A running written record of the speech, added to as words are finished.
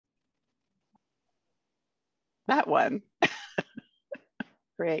That one.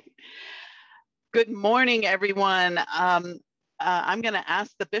 Great. Good morning, everyone. I'm going to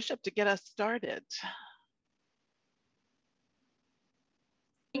ask the bishop to get us started.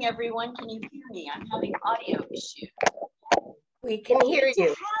 Good morning, everyone. Can you hear me? I'm having audio issues. We can hear you. To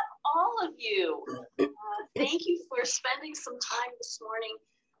have all of you. Thank you for spending some time this morning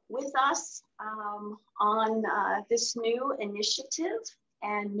with us on this new initiative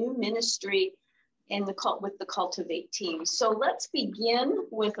and new ministry with the Cultivate team. So let's begin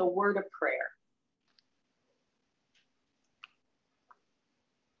with a word of prayer.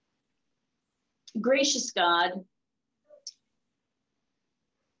 Gracious God,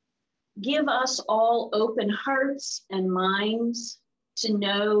 give us all open hearts and minds to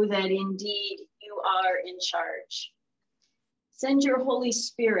know that indeed you are in charge. Send your Holy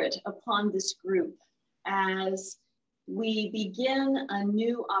Spirit upon this group as we begin a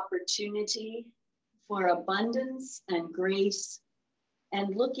new opportunity for abundance and grace,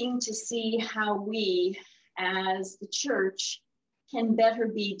 and looking to see how we as the church can better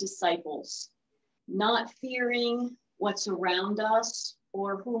be disciples, not fearing what's around us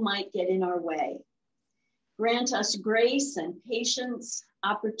or who might get in our way. Grant us grace and patience,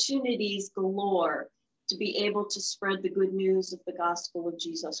 opportunities galore to be able to spread the good news of the gospel of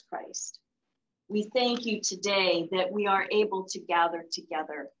Jesus Christ. We thank you today that we are able to gather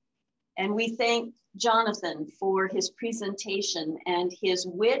together. And we thank Jonathan for his presentation and his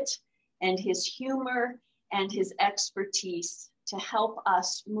wit and his humor and his expertise to help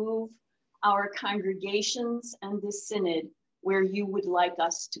us move our congregations and this synod where you would like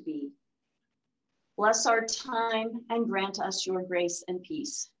us to be. Bless our time and grant us your grace and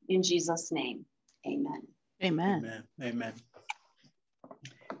peace. In Jesus' name, amen. Amen. Amen. Amen.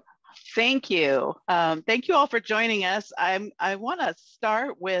 Thank you. Thank you all for joining us. I want to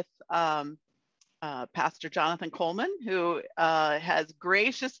start with Pastor Jonathan Coleman, who has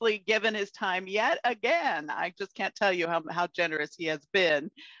graciously given his time yet again. I just can't tell you how generous he has been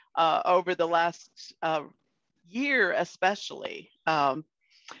over the last year, especially.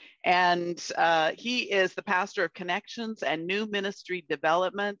 He is the pastor of Connections and New Ministry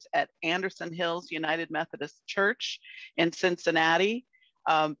Development at Anderson Hills United Methodist Church in Cincinnati.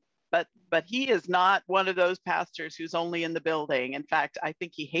 But he is not one of those pastors who's only in the building. In fact, I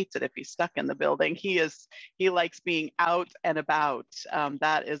think he hates it if he's stuck in the building. He likes being out and about.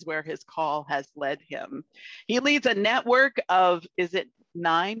 That is where his call has led him. He leads a network of, is it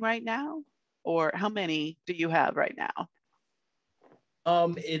 9 right now? Or how many do you have right now?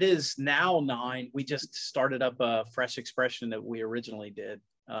 It is now 9. We just started up a fresh expression that we originally did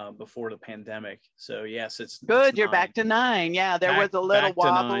before the pandemic. So yes, it's good. It's You're 9. Back to 9. Yeah, there was a little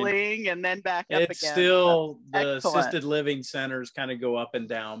wobbling and then back up it's again. Still the excellent. Assisted living centers kind of go up and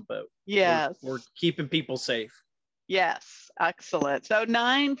down, but yes, we're keeping people safe. Yes, excellent. So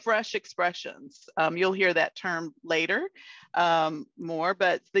 9 fresh expressions. You'll hear that term later more,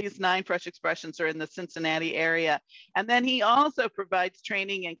 but these 9 fresh expressions are in the Cincinnati area. And then he also provides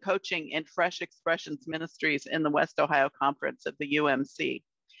training and coaching in fresh expressions ministries in the West Ohio Conference of the UMC.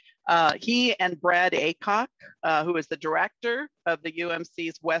 He and Brad Aycock, who is the director of the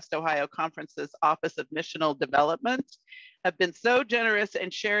UMC's West Ohio Conference's Office of Missional Development, have been so generous in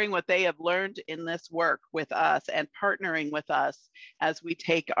sharing what they have learned in this work with us and partnering with us as we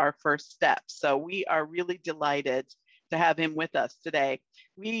take our first steps. So we are really delighted to have him with us today.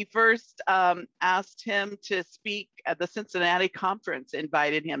 We first asked him to speak at the Cincinnati conference,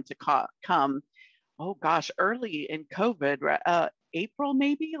 invited him to come, oh gosh, early in COVID, April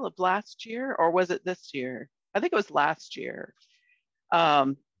maybe of last year, or was it this year? I think it was last year.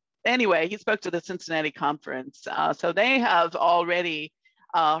 Anyway, he spoke to the Cincinnati conference. So they have already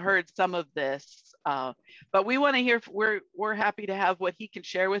heard some of this, but we want to hear, we're happy to have what he can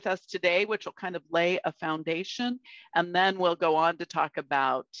share with us today, which will kind of lay a foundation. And then we'll go on to talk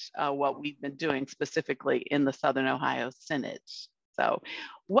about what we've been doing specifically in the Southern Ohio Synod. So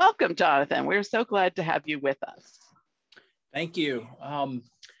welcome, Jonathan. We're so glad to have you with us. Thank you.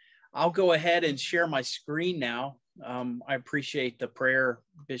 I'll go ahead and share my screen now. I appreciate the prayer,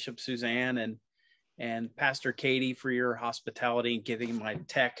 Bishop Suzanne and Pastor Katie, for your hospitality and getting my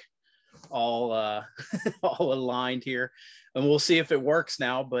tech all all aligned here. And we'll see if it works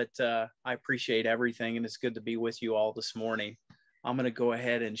now, but I appreciate everything, and it's good to be with you all this morning. I'm going to go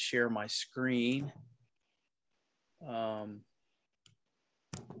ahead and share my screen.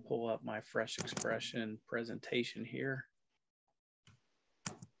 Pull up my fresh expression presentation here.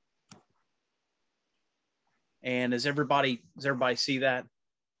 And does everybody see that?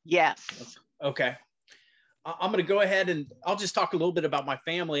 Yes. Okay. I'm going to go ahead and I'll just talk a little bit about my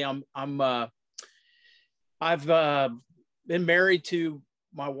family. I've been married to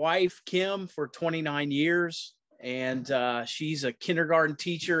my wife, Kim, for 29 years. And she's a kindergarten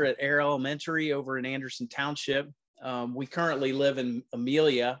teacher at Air Elementary over in Anderson Township. We currently live in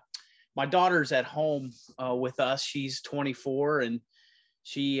Amelia. My daughter's at home with us. She's 24 and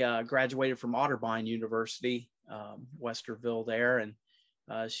she graduated from Otterbein University, Westerville there. And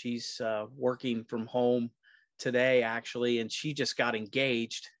she's working from home today, actually. And she just got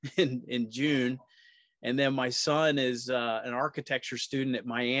engaged in June. And then my son is an architecture student at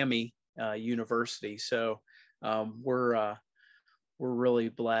Miami University. So we're really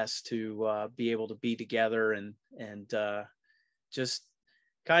blessed to be able to be together and just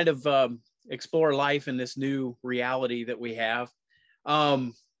kind of explore life in this new reality that we have.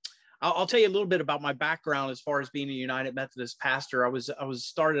 I'll tell you a little bit about my background as far as being a United Methodist pastor. I was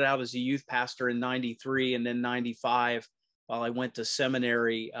started out as a youth pastor in '93, and then '95, while I went to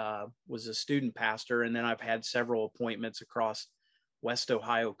seminary, was a student pastor, and then I've had several appointments across West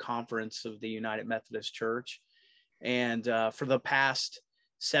Ohio Conference of the United Methodist Church. And for the past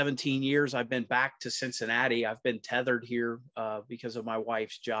 17 years, I've been back to Cincinnati. I've been tethered here because of my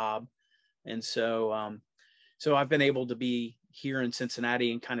wife's job. And so, so I've been able to be here in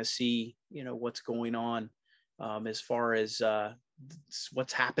Cincinnati and kind of see, what's going on as far as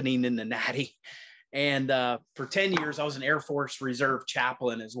what's happening in the Natty. And for 10 years, I was an Air Force Reserve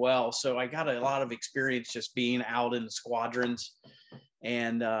chaplain as well. So I got a lot of experience just being out in the squadrons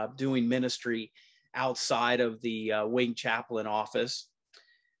and doing ministry outside of the wing chaplain office.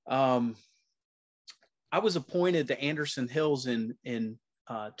 I was appointed to Anderson Hills in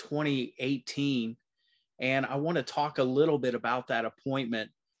 2018, and I want to talk a little bit about that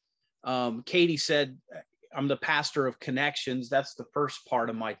appointment. Katie said I'm the pastor of connections. That's the first part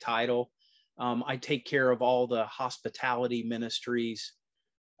of my title. I take care of all the hospitality ministries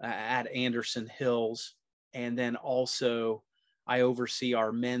at Anderson Hills, and then also I oversee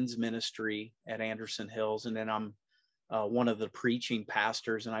our men's ministry at Anderson Hills, and then I'm one of the preaching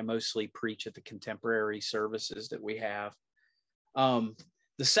pastors, and I mostly preach at the contemporary services that we have.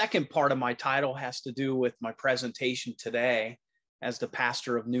 The second part of my title has to do with my presentation today as the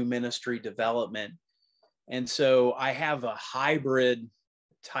pastor of new ministry development. And so I have a hybrid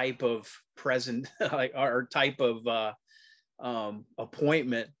type of or type of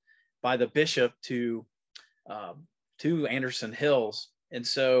appointment by the bishop to Anderson Hills. And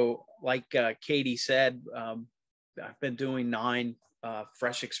so, like Katie said, I've been doing 9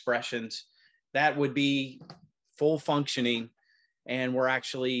 fresh expressions. That would be full functioning. And we're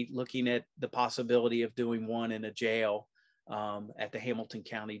actually looking at the possibility of doing 1 in a jail at the Hamilton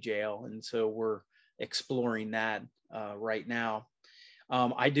County Jail. And so we're exploring that right now.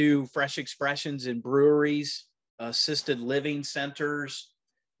 I do fresh expressions in breweries, assisted living centers,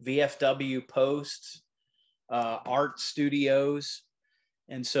 VFW posts, art studios.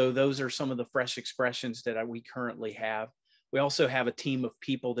 And so those are some of the fresh expressions that we currently have. We also have a team of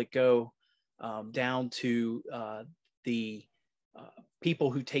people that go down to the people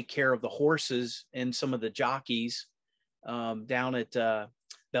who take care of the horses and some of the jockeys down at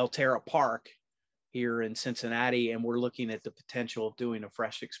Belterra Park here in Cincinnati. And we're looking at the potential of doing a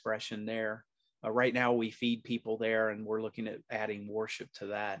fresh expression there. Right now we feed people there, and we're looking at adding worship to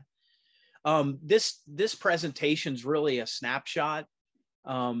that. This presentation is really a snapshot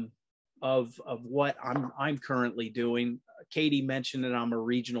of what I'm currently doing. Katie mentioned that I'm a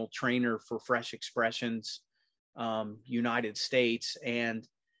regional trainer for Fresh Expressions United States, and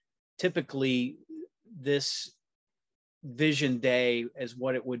typically this vision day, as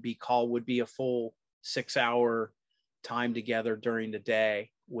what it would be called, would be a full 6-hour time together during the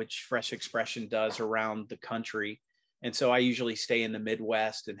day, which Fresh Expression does around the country. And so I usually stay in the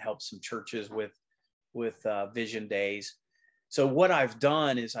Midwest and help some churches with vision days. So what I've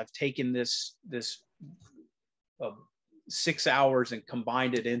done is I've taken this 6 hours and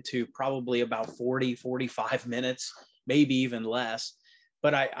combined it into probably about 45 minutes, maybe even less.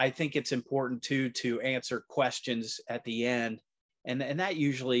 But I think it's important to answer questions at the end, and that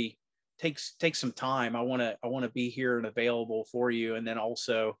usually takes some time. I want to be here and available for you, and then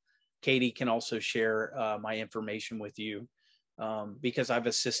also Katie can also share my information with you because I've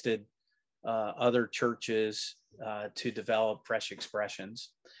assisted other churches to develop fresh expressions.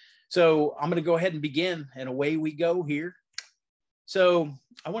 So I'm going to go ahead and begin, and away we go here. So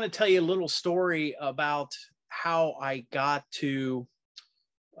I want to tell you a little story about how I got to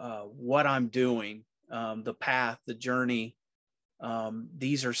what I'm doing, the path, the journey.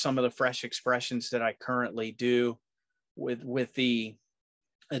 These are some of the fresh expressions that I currently do with the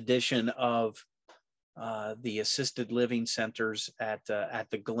addition of the assisted living centers at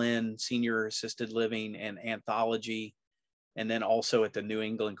the Glen Senior Assisted Living and Anthology, and then also at the New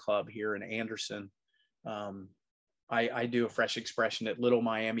England Club here in Anderson. I do a fresh expression at Little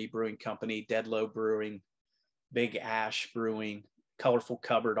Miami Brewing Company, Dead Low Brewing, Big Ash Brewing, Colorful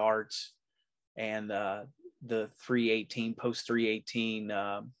Cupboard Arts, and the 318 post 318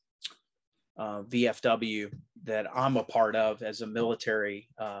 VFW that I'm a part of as a military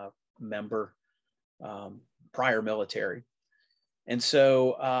member, prior military. And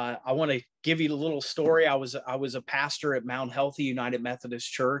so I want to give you a little story. I was a pastor at Mount Healthy United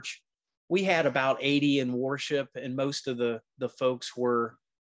Methodist Church. We had about 80 in worship, and most of the folks were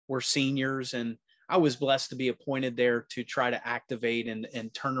seniors. And I was blessed to be appointed there to try to activate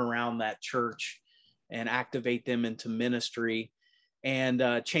and turn around that church and activate them into ministry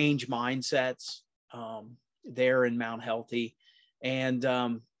and change mindsets there in Mount Healthy. And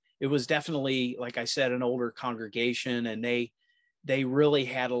it was definitely, like I said, an older congregation, and they really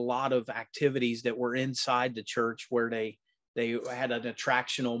had a lot of activities that were inside the church where they had an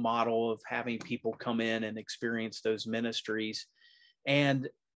attractional model of having people come in and experience those ministries. And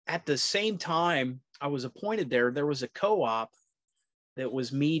at the same time I was appointed there was a co-op that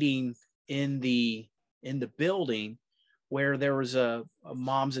was meeting in the building where there was a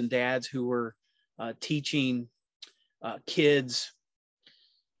moms and dads who were teaching kids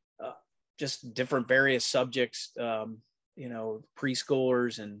just different various subjects,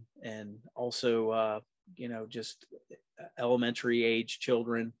 preschoolers and also just elementary age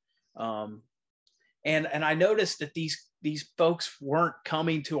children. And I noticed that these folks weren't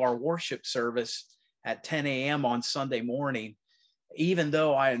coming to our worship service at 10 a.m. on Sunday morning, even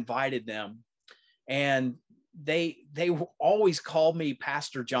though I invited them. And they always called me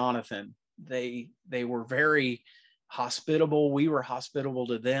Pastor Jonathan. They were very hospitable. We were hospitable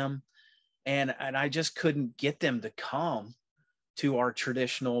to them. And I just couldn't get them to come to our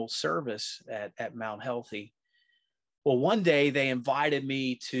traditional service at Mount Healthy. Well, one day they invited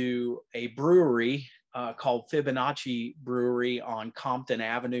me to a brewery called Fibonacci Brewery on Compton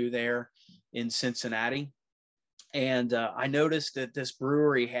Avenue there in Cincinnati. And I noticed that this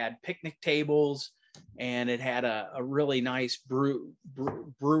brewery had picnic tables, and it had a really nice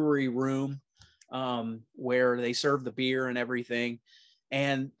brewery room where they served the beer and everything.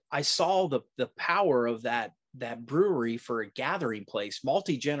 And I saw the power of that brewery for a gathering place,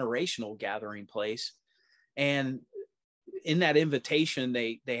 multi-generational gathering place. And in that invitation,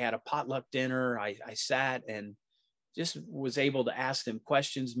 they had a potluck dinner. I sat and just was able to ask them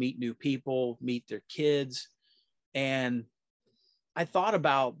questions, meet new people, meet their kids. And I thought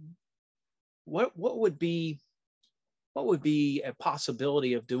about what would be a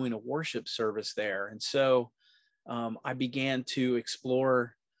possibility of doing a worship service there. And so I began to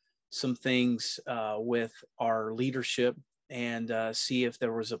explore some things with our leadership and see if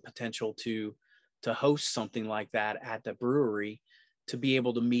there was a potential to host something like that at the brewery to be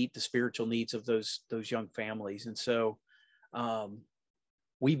able to meet the spiritual needs of those young families. And so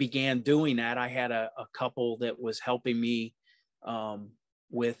we began doing that. I had a couple that was helping me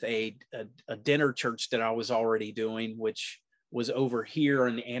with a dinner church that I was already doing, which was over here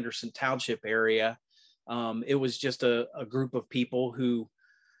in the Anderson Township area. It was just a group of people who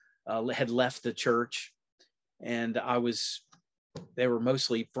had left the church, and they were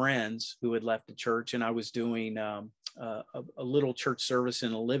mostly friends who had left the church, and I was doing a little church service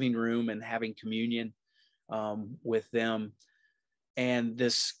in a living room and having communion with them. And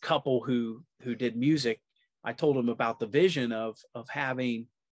this couple who did music, I told them about the vision of having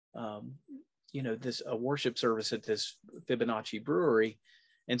a worship service at this Fibonacci brewery.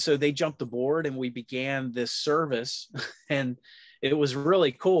 And so they jumped aboard and we began this service. And it was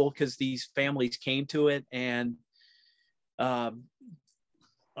really cool because these families came to it, and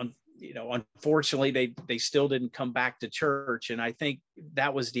unfortunately they still didn't come back to church. And I think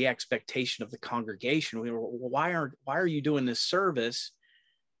that was the expectation of the congregation. We were, why are you doing this service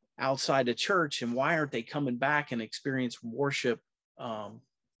outside the church, and why aren't they coming back and experience worship at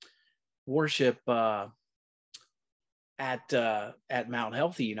Mount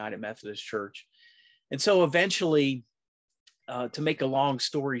Healthy United Methodist Church? And so eventually, to make a long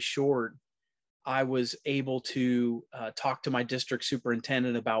story short, I was able to talk to my district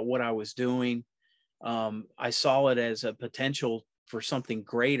superintendent about what I was doing. I saw it as a potential for something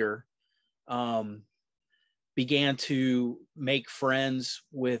greater. Began to make friends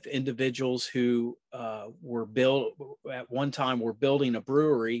with individuals who at one time were building a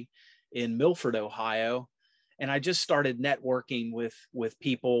brewery in Milford, Ohio. And I just started networking with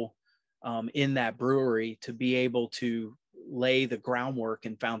people in that brewery to be able to lay the groundwork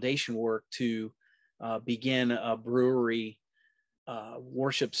and foundation work to begin a brewery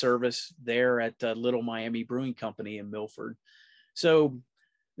worship service there at Little Miami Brewing Company in Milford. So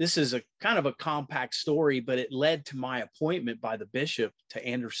this is a kind of a compact story, but it led to my appointment by the bishop to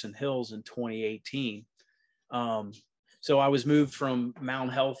Anderson Hills in 2018. So I was moved from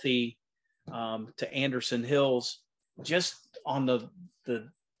Mount Healthy to Anderson Hills just on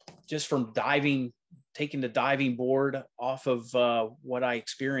just from taking the diving board off of what I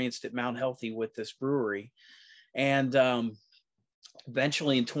experienced at Mount Healthy with this brewery. And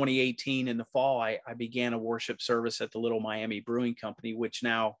eventually in 2018 in the fall, I began a worship service at the Little Miami Brewing Company, which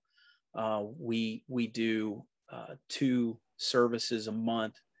now we do 2 services a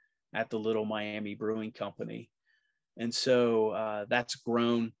month at the Little Miami Brewing Company. And so that's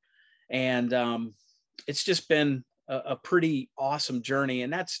grown, and it's just been a pretty awesome journey.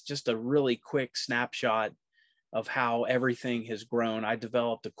 And that's just a really quick snapshot of how everything has grown. I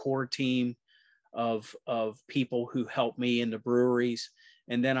developed a core team of people who help me in the breweries.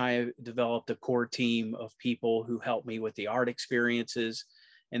 And then I developed a core team of people who help me with the art experiences.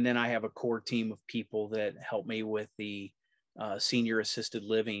 And then I have a core team of people that help me with the senior assisted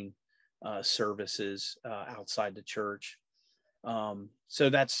living services outside the church. So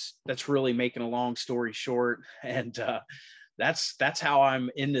that's really making a long story short. And that's how I'm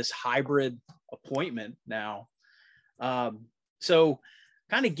in this hybrid appointment now. So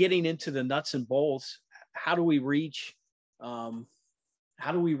kind of getting into the nuts and bolts, how do we reach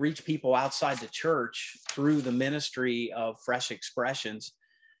people outside the church through the ministry of Fresh Expressions?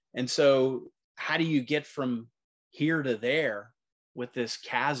 And so how do you get from here to there with this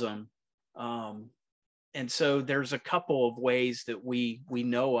chasm? And so there's a couple of ways that we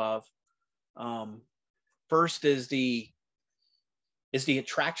know of. First is the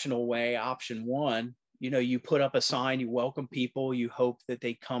attractional way, option one. You put up a sign, you welcome people, you hope that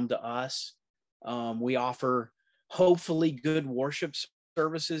they come to us. We offer hopefully good worship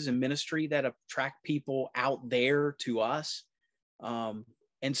services and ministry that attract people out there to us. And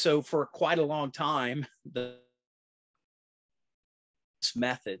so for quite a long time, this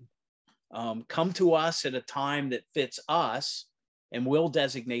method, come to us at a time that fits us, and we'll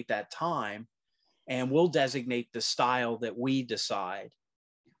designate that time, and we'll designate the style that we decide.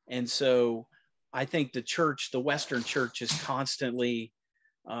 And so I think the Western church is constantly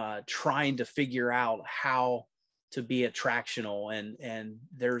trying to figure out how to be attractional. And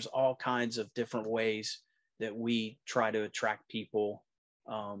there's all kinds of different ways that we try to attract people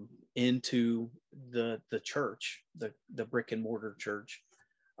into the church, the brick and mortar church.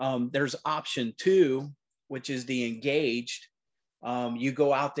 There's option two, which is the engaged. You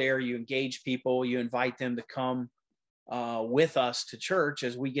go out there, you engage people, you invite them to come with us to church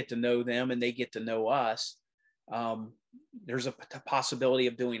as we get to know them and they get to know us. There's a possibility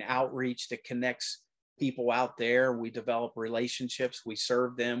of doing outreach that connects people out there. We develop relationships, we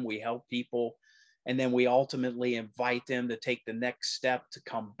serve them, we help people, and then we ultimately invite them to take the next step to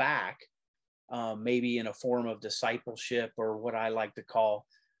come back, maybe in a form of discipleship, or what I like to call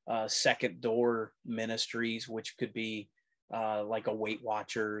second door ministries, which could be like a Weight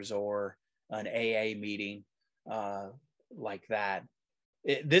Watchers or an AA meeting, like that.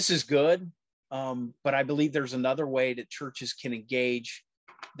 This is good, but I believe there's another way that churches can engage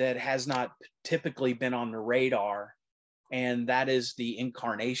that has not typically been on the radar, and that is the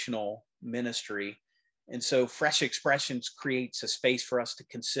incarnational ministry. And so Fresh Expressions creates a space for us to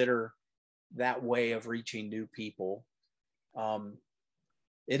consider that way of reaching new people.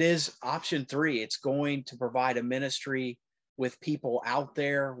 It is option three. It's going to provide a ministry with people out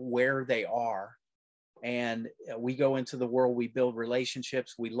there where they are. And we go into the world, we build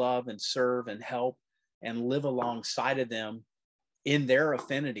relationships, we love and serve and help and live alongside of them in their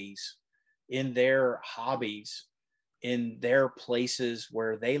affinities, in their hobbies, in their places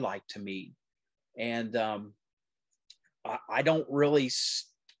where they like to meet. And I don't really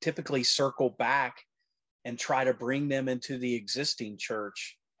typically circle back and try to bring them into the existing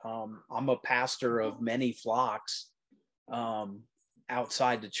church. I'm a pastor of many flocks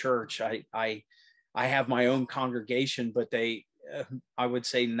outside the church. I have my own congregation, but I would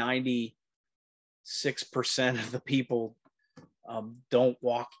say 96% of the people don't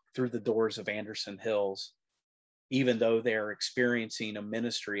walk through the doors of Anderson Hills, even though they're experiencing a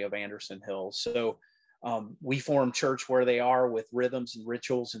ministry of Anderson Hills. So we form church where they are, with rhythms and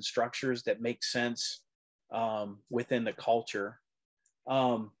rituals and structures that make sense within the culture.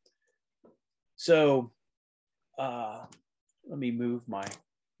 So let me move my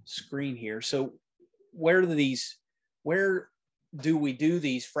screen here. So where do we do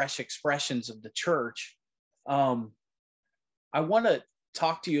these fresh expressions of the church? I want to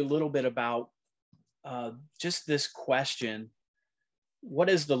talk to you a little bit about just this question: what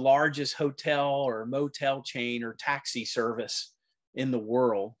is the largest hotel or motel chain or taxi service in the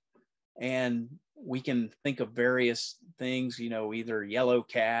world? And we can think of various things, either Yellow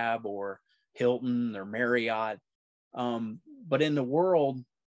Cab or Hilton or Marriott. But in the world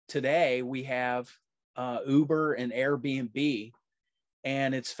today, we have Uber and Airbnb.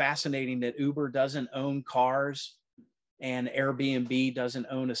 And it's fascinating that Uber doesn't own cars and Airbnb doesn't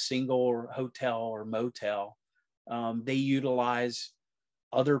own a single hotel or motel. They utilize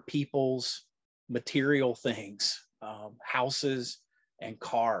other people's material things, houses and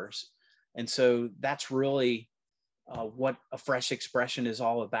cars. And so that's really what a fresh expression is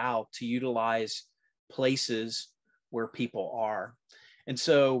all about, to utilize places where people are. And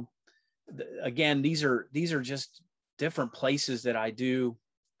so again, these are just different places that I do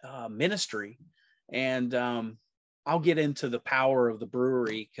ministry. And I'll get into the power of the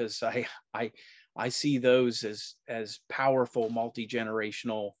brewery, because I see those as powerful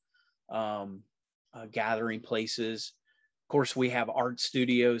multi-generational gathering places. Of course, we have art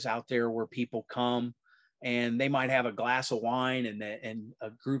studios out there where people come and they might have a glass of wine and a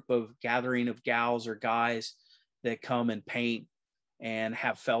group of gathering of gals or guys that come and paint and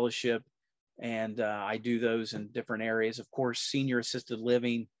have fellowship. And I do those in different areas. Of course, senior assisted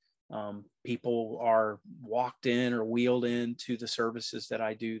living, people are walked in or wheeled into the services that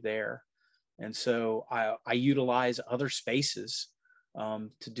I do there. And so I utilize other spaces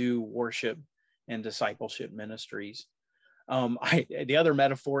to do worship and discipleship ministries. The other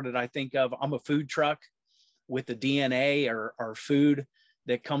metaphor that I think of, I'm a food truck with the DNA or food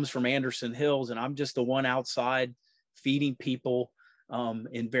that comes from Anderson Hills, and I'm just the one outside feeding people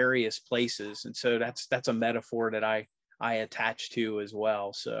in various places. And so that's a metaphor that I attach to as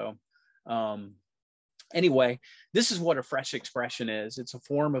well. So anyway, this is what a fresh expression is. It's a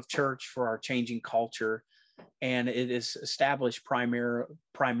form of church for our changing culture, and it is established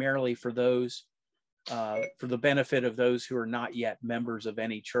primarily for those for the benefit of those who are not yet members of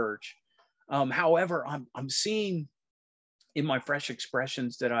any church. However, I'm seeing in my fresh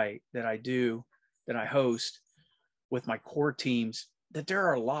expressions that I host with my core teams, that there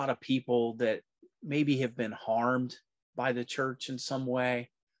are a lot of people that maybe have been harmed by the church in some way,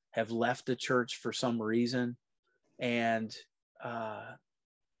 have left the church for some reason. And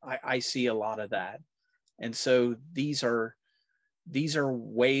I see a lot of that. And so these are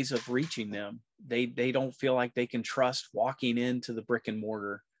ways of reaching them. They don't feel like they can trust walking into the brick and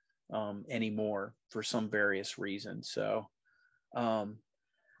mortar anymore for some various reasons. So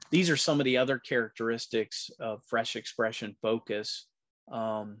these are some of the other characteristics of fresh expression focus.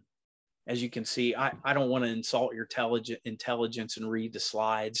 As you can see, I don't want to insult your intelligence and read the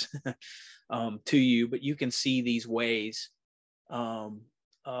slides to you, but you can see these ways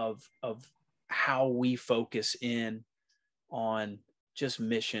of how we focus in on just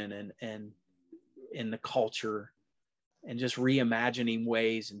mission and in the culture, and just reimagining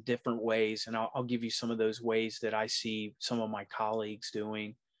ways and different ways. And I'll give you some of those ways that I see some of my colleagues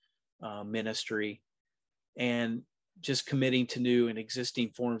doing ministry, and just committing to new and existing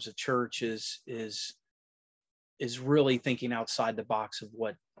forms of church is really thinking outside the box of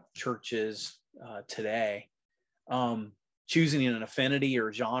what church is today. Choosing an affinity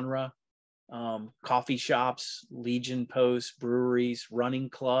or genre, coffee shops, Legion posts, breweries, running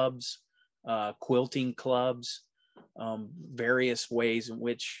clubs, quilting clubs, various ways in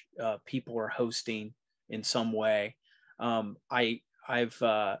which people are hosting in some way. I've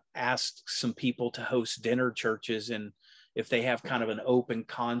asked some people to host dinner churches, and if they have kind of an open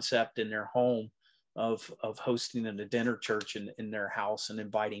concept in their home of hosting a dinner church in their house and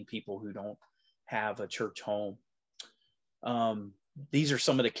inviting people who don't have a church home. These are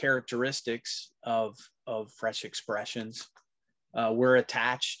some of the characteristics of fresh expressions. We're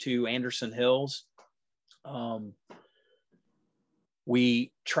attached to Anderson Hills.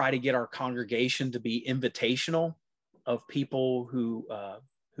 We try to get our congregation to be invitational of people who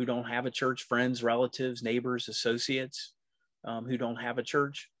don't have a church, friends, relatives, neighbors, associates who don't have a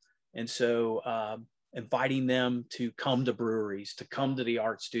church. And so inviting them to come to breweries, to come to the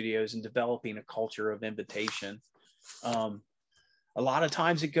art studios, and developing a culture of invitation. A lot of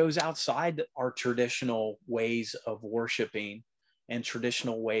times it goes outside our traditional ways of worshiping and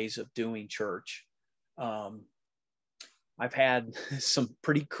traditional ways of doing church. I've had some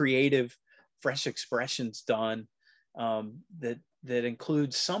pretty creative fresh expressions done that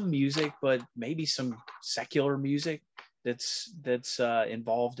includes some music, but maybe some secular music that's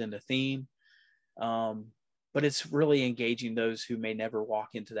involved in the theme. But it's really engaging those who may never walk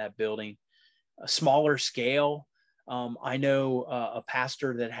into that building. A smaller scale. I know a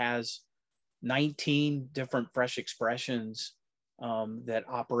pastor that has 19 different Fresh Expressions that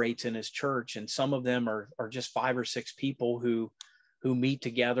operates in his church. And some of them are just 5 or 6 people who meet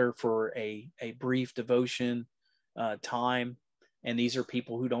together for a brief devotion time. And these are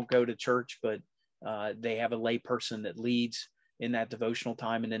people who don't go to church, but they have a lay person that leads in that devotional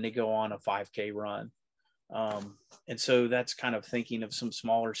time, and then they go on a 5K run. And so that's kind of thinking of some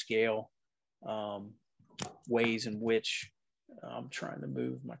smaller scale ways in which I'm trying to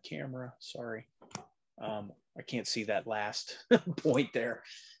move my camera. Sorry. I can't see that last point there.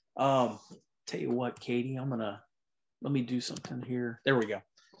 Tell you what, Katie, let me do something here. There we go.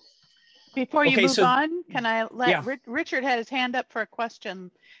 Before you move on, can I let Richard had his hand up for a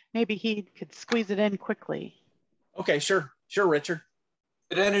question. Maybe he could squeeze it in quickly. Okay, sure, Richard.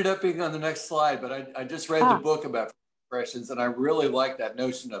 It ended up being on the next slide, but I just read the book about expressions, and I really like that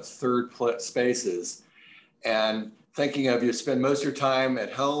notion of third spaces, and thinking of you spend most of your time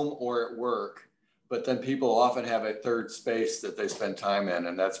at home or at work, but then people often have a third space that they spend time in,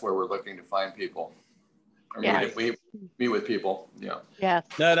 and that's where we're looking to find people. Or meet with people. Yeah. Yes.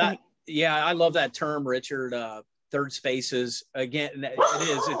 No, I love that term, Richard. Third spaces. Again,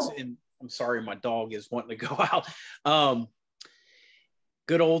 I'm sorry, my dog is wanting to go out.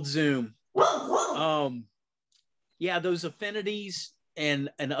 Good old Zoom. Those affinities and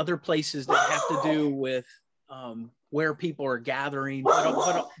other places that have to do with where people are gathering,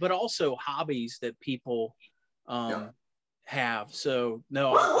 but also hobbies that people have. So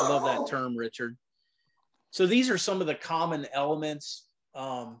no, I love that term, Richard. So these are some of the common elements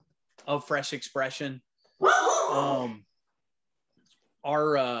of Fresh Expression.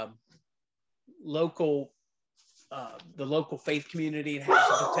 Our local, the local faith community has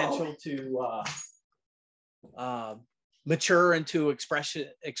the potential to mature into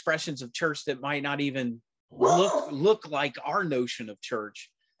expressions of church that might not even look like our notion of church,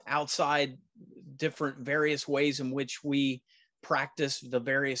 outside different various ways in which we practice the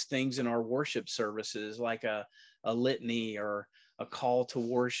various things in our worship services, like a litany or a call to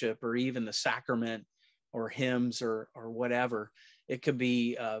worship, or even the sacrament or hymns or whatever. It could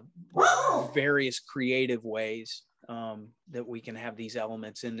be various creative ways that we can have these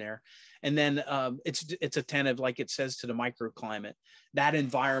elements in there. And then it's attentive, like it says, to the microclimate, that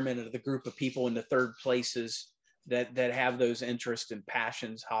environment of the group of people in the third places that have those interests and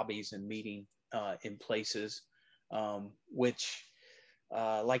passions, hobbies, and meeting in places, which,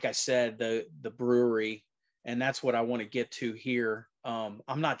 like I said, the brewery, and that's what I want to get to here. I'm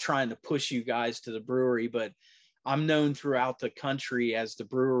not trying to push you guys to the brewery, but I'm known throughout the country as the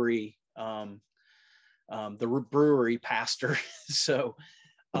brewery, brewery pastor. So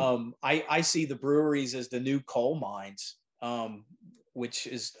I see the breweries as the new coal mines, which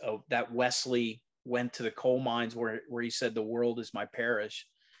is that Wesley went to the coal mines where he said, "The world is my parish,"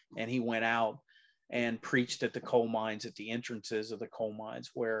 and he went out and preached at the coal mines, at the entrances of the coal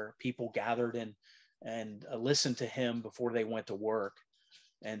mines, where people gathered and listened to him before they went to work.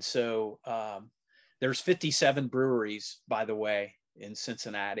 And so there's 57 breweries, by the way, in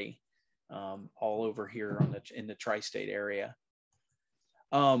Cincinnati, all over here in the tri-state area.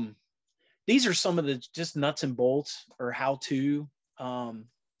 These are some of the just nuts and bolts, or how to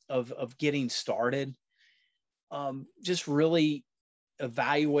of getting started. Just really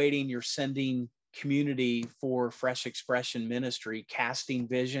evaluating your sending community for Fresh Expression ministry, casting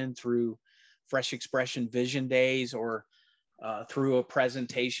vision through Fresh Expression Vision Days, or through a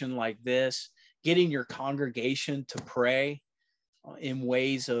presentation like this, getting your congregation to pray in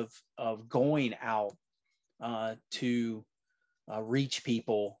ways of going out to reach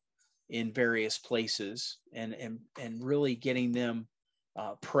people in various places, and really getting them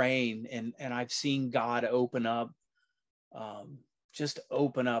praying. And I've seen God open up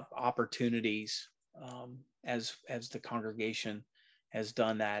opportunities as the congregation has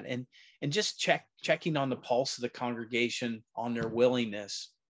done that, and just checking on the pulse of the congregation, on their willingness.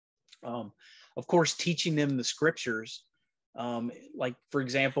 Of course, teaching them the scriptures, like, for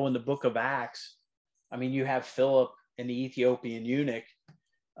example, in the book of Acts, I mean, you have Philip and the Ethiopian eunuch,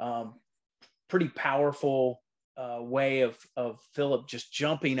 pretty powerful way of Philip just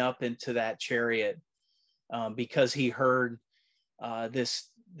jumping up into that chariot because he heard this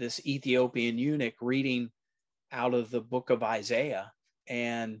Ethiopian eunuch reading out of the book of Isaiah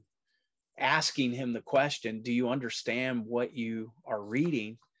and asking him the question, "Do you understand what you are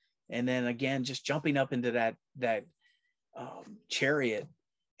reading?" And then again, just jumping up into that chariot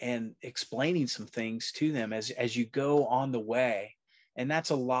and explaining some things to them as you go on the way. And that's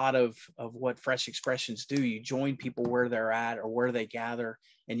a lot of what Fresh Expressions do. You join people where they're at or where they gather,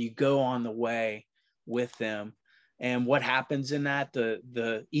 and you go on the way with them. And what happens in that?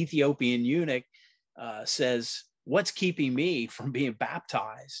 The Ethiopian eunuch says, "What's keeping me from being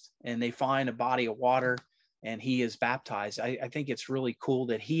baptized?" And they find a body of water, and he is baptized. I think it's really cool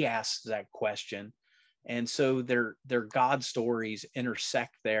that he asks that question. And so their God stories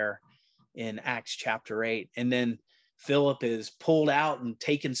intersect there in Acts chapter 8. And then Philip is pulled out and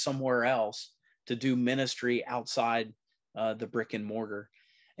taken somewhere else to do ministry outside the brick and mortar.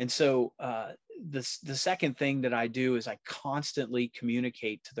 And so the second thing that I do is I constantly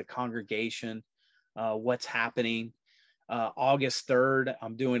communicate to the congregation what's happening. August 3rd,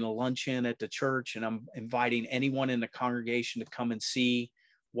 I'm doing a luncheon at the church, and I'm inviting anyone in the congregation to come and see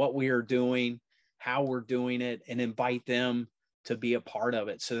what we are doing, how we're doing it, and invite them to be a part of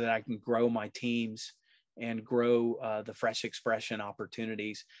it so that I can grow my teams and grow the fresh expression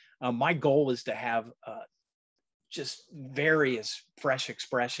opportunities. My goal is to have just various fresh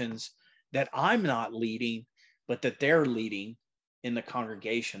expressions that I'm not leading, but that they're leading in the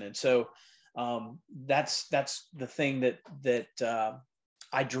congregation. And so that's the thing that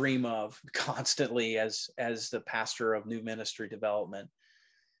I dream of constantly as the pastor of new ministry development.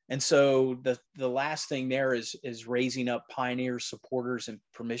 And so the last thing there is raising up pioneers, supporters, and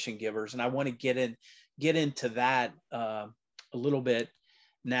permission givers. And I want to get into that a little bit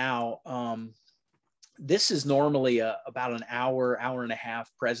now. This is normally about an hour and a half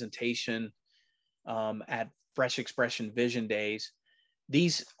presentation at Fresh Expression Vision Days.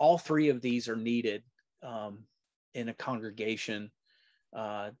 All three of these are needed in a congregation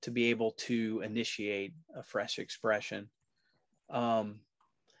to be able to initiate a fresh expression.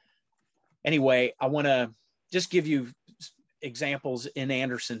 Anyway, I want to just give you examples in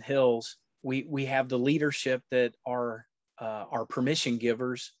Anderson Hills. We have the leadership that are our permission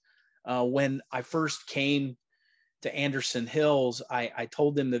givers. When I first came to Anderson Hills, I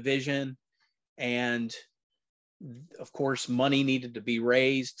told them the vision, and of course, money needed to be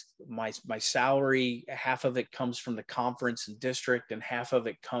raised. My salary, half of it comes from the conference and district, and half of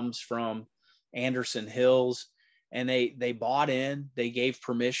it comes from Anderson Hills. And they bought in, they gave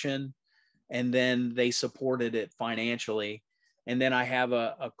permission, and then they supported it financially. And then I have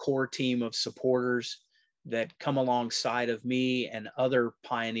a core team of supporters that come alongside of me and other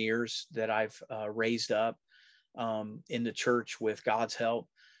pioneers that I've raised up in the church with God's help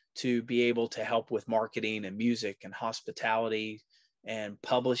to be able to help with marketing and music and hospitality and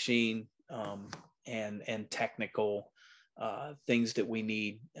publishing and technical things that we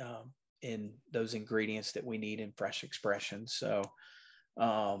need in those ingredients that we need in fresh expression. So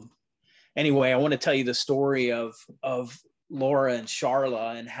anyway, I want to tell you the story of Laura and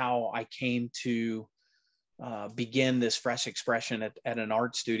Charla and how I came to begin this fresh expression at an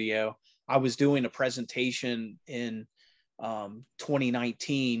art studio. I was doing a presentation in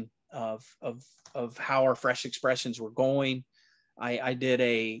 2019 of how our fresh expressions were going. I did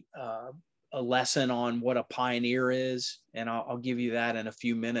a lesson on what a pioneer is, and I'll give you that in a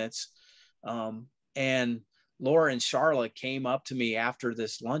few minutes. And Laura and Charlotte came up to me after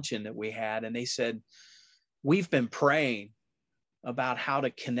this luncheon that we had, and they said, "We've been praying about how to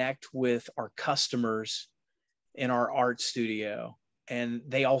connect with our customers in our art studio." And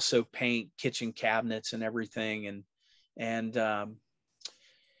they also paint kitchen cabinets and everything. And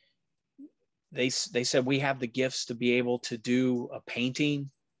they said, "We have the gifts to be able to do a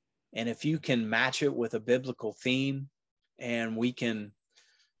painting. And if you can match it with a biblical theme, and we can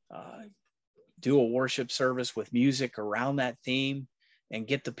do a worship service with music around that theme and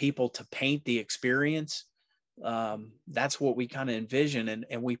get the people to paint the experience," that's what we kind of envision.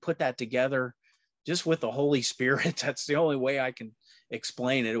 And we put that together just with the Holy Spirit. That's the only way I can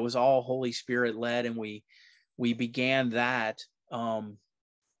explain it. It was all Holy Spirit led. And we began that.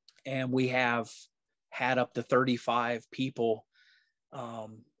 And we have had up to 35 people.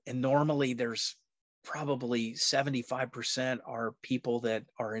 And normally there's probably 75% are people that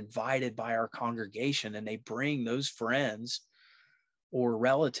are invited by our congregation, and they bring those friends or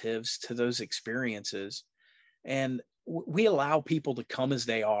relatives to those experiences. And we allow people to come as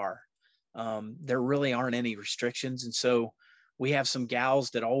they are. There really aren't any restrictions. And so we have some gals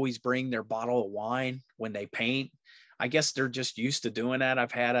that always bring their bottle of wine when they paint. I guess they're just used to doing that.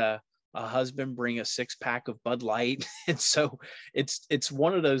 I've had a husband bring a 6-pack of Bud Light. And so it's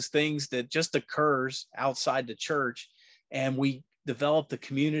one of those things that just occurs outside the church, and we develop the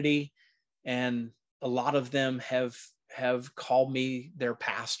community. And a lot of them have called me their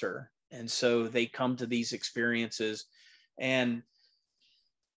pastor. And so they come to these experiences. And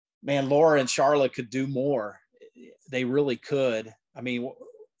man, Laura and Charlotte could do more. They really could. I mean,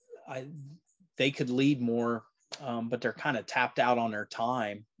 they could lead more but they're kind of tapped out on their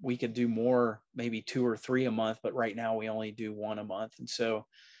time. We could do more, maybe 2 or 3 a month, but right now we only do 1 a month. And so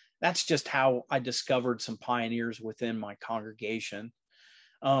that's just how I discovered some pioneers within my congregation.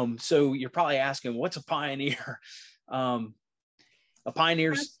 So you're probably asking, what's a pioneer? A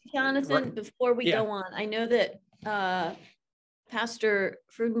pioneer's Jonathan, right, before we yeah. go on, I know that Pastor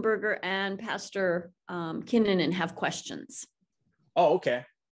Frudenberger and Pastor Kinnunen have questions. Oh, okay.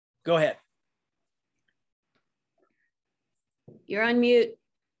 Go ahead. You're on mute.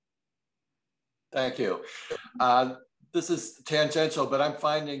 Thank you. This is tangential, but I'm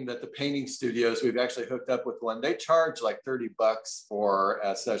finding that the painting studios, we've actually hooked up with one. They charge like $30 for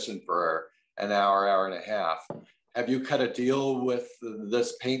a session for an hour, hour and a half. Have you cut a deal with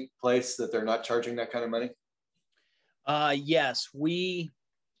this paint place that they're not charging that kind of money? Yes, we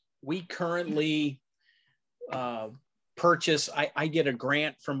currently purchase, I get a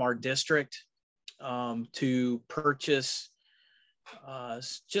grant from our district to purchase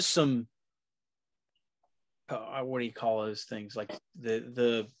just some, what do you call those things? Like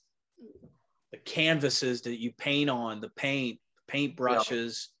the canvases that you paint on, the paint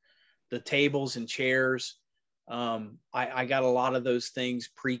brushes, the tables and chairs. I got a lot of those things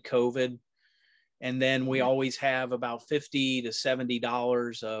pre-COVID. And then we always have about $50 to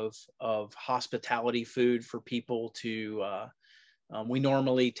 $70 of hospitality food for people to, we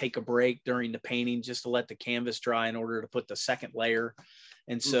normally take a break during the painting just to let the canvas dry in order to put the second layer.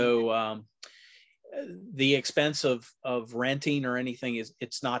 And so the expense of renting or anything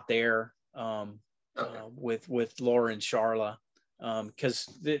it's not there with Laura and Charla,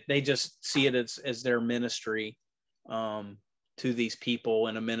 because they just see it as their ministry to these people,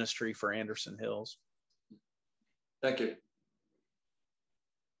 and a ministry for Anderson Hills. Thank you.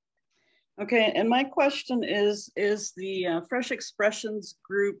 Okay, and my question is the Fresh Expressions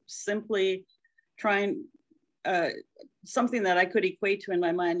group simply trying something that I could equate to in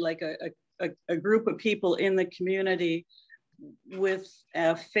my mind, like a group of people in the community with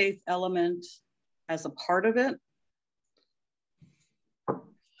a faith element as a part of it?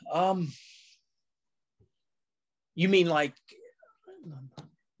 You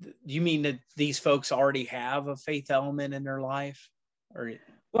mean that these folks already have a faith element in their life? Or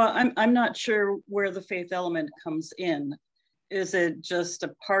well, I'm not sure where the faith element comes in. Is it just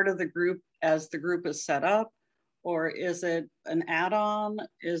a part of the group as the group is set up? Or is it an add-on?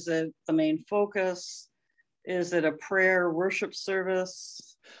 Is it the main focus? Is it a prayer worship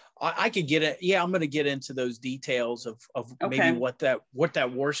service? I could get it. Yeah, I'm going to get into those details of maybe what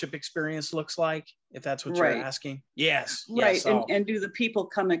that worship experience looks like, if that's what you're asking. Yes. Right. Yes, and do the people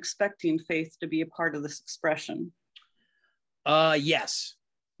come expecting faith to be a part of this expression? Yes.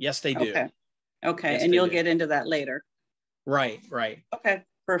 Yes, they do. Okay. Yes, and you'll get into that later. Right. Okay,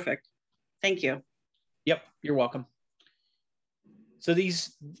 perfect. Thank you. Yep, you're welcome. So this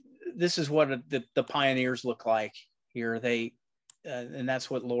is what the pioneers look like here. They and that's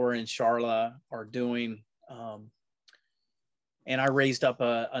what Laura and Charla are doing. And I raised up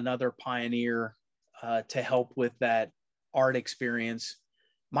another pioneer to help with that art experience.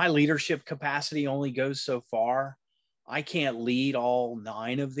 My leadership capacity only goes so far. I can't lead all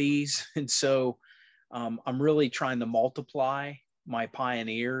 9 of these. And so I'm really trying to multiply my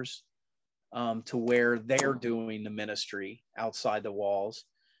pioneers to where they're doing the ministry outside the walls.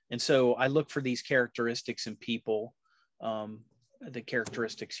 And so I look for these characteristics in people, the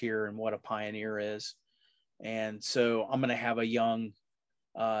characteristics here and what a pioneer is. And so I'm going to have a young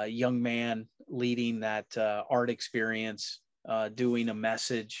man leading that art experience, doing a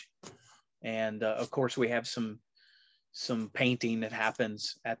message. And of course we have some painting that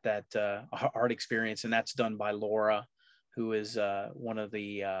happens at that art experience, and that's done by Laura, who is one of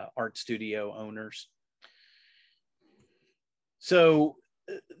the art studio owners. So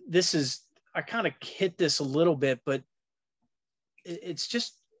I kind of hit this a little bit, but it's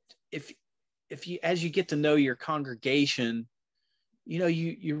just, if you, as you get to know your congregation,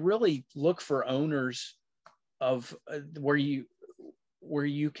 you really look for owners of where you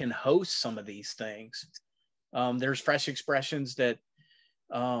can host some of these things. There's Fresh Expressions that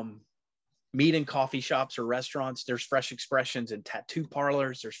meet in coffee shops or restaurants. There's Fresh Expressions in tattoo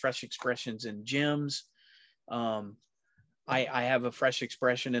parlors. There's Fresh Expressions in gyms. I have a Fresh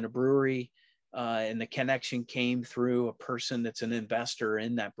Expression in a brewery, and the connection came through a person that's an investor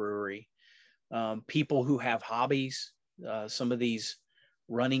in that brewery. People who have hobbies, some of these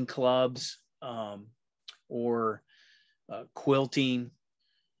running clubs, or quilting,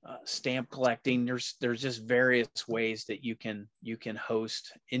 stamp collecting. There's just various ways that you can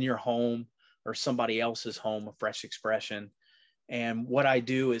host in your home or somebody else's home a Fresh Expression. And what I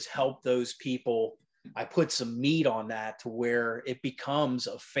do is help those people I put some meat on that to where it becomes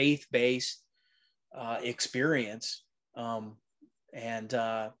a faith-based experience, and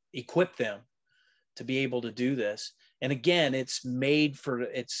equip them to be able to do this. And again, it's made for,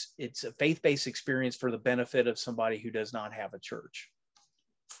 it's a faith-based experience for the benefit of somebody who does not have a church.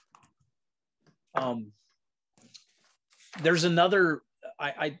 There's another,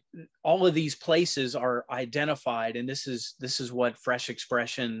 all of these places are identified, and this is what Fresh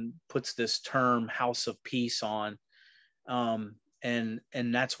Expression puts this term House of Peace on. And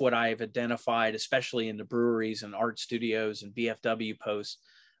that's what I've identified, especially in the breweries and art studios and VFW posts.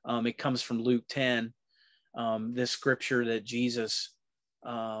 It comes from Luke 10, this scripture that Jesus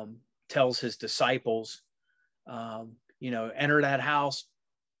tells his disciples, enter that house,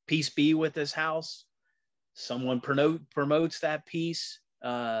 peace be with this house. Someone promotes that peace.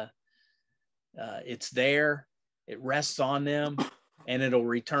 It's there, it rests on them, and it'll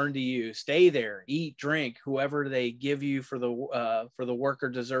return to you. Stay there, eat, drink, whoever they give you for the worker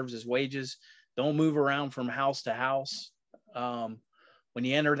deserves his wages. Don't move around from house to house. When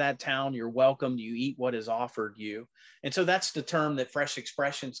you enter that town, you're welcomed. You eat what is offered you. And so that's the term that Fresh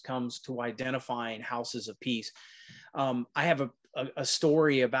Expressions comes to identifying houses of peace. I have a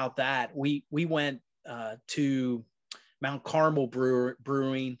story about that. We went to Mount Carmel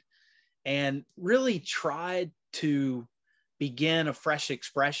Brewing and really tried to begin a fresh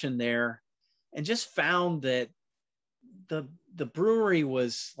expression there, and just found that the brewery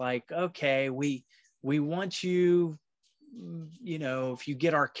was like, okay, we want you, if you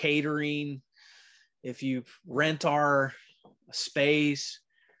get our catering, if you rent our space.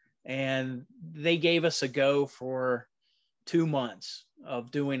 And they gave us a go for 2 months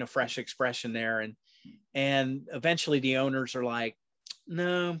of doing a fresh expression there. And eventually the owners are like,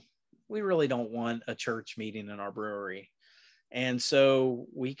 no, we really don't want a church meeting in our brewery. And so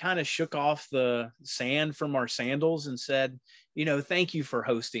we kind of shook off the sand from our sandals and said, thank you for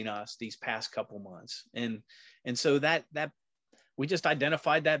hosting us these past couple months. And so that we just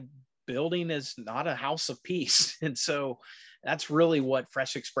identified that building as not a house of peace. And so that's really what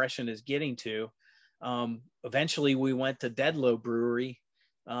Fresh Expression is getting to. Eventually we went to Deadlow Brewery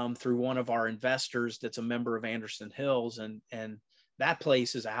through one of our investors that's a member of Anderson Hills. And that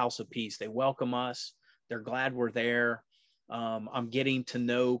place is a house of peace. They welcome us. They're glad we're there. I'm getting to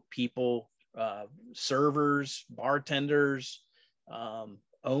know people, servers, bartenders,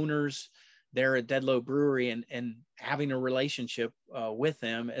 owners there at Deadlow Brewery, and having a relationship with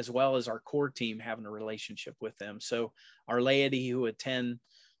them, as well as our core team having a relationship with them. So our laity who attend,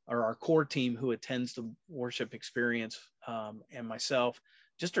 or our core team who attends the worship experience, and myself,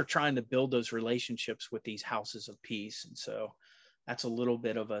 just are trying to build those relationships with these houses of peace. And so that's a little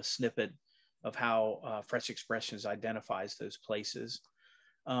bit of a snippet of how Fresh Expressions identifies those places.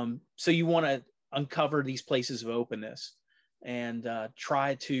 So you want to uncover these places of openness and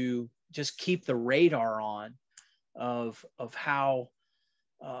try to just keep the radar on of how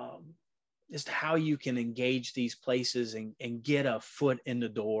just how you can engage these places and get a foot in the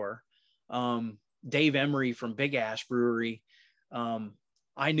door. Dave Emery from Big Ash Brewery,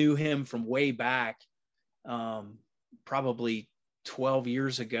 I knew him from way back, probably 12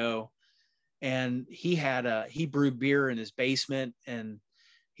 years ago. And he brewed beer in his basement, and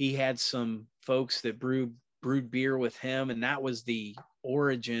he had some folks that brewed beer with him. And that was the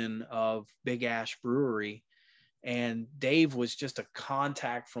origin of Big Ash Brewery. And Dave was just a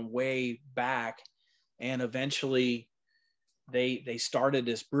contact from way back. And eventually they started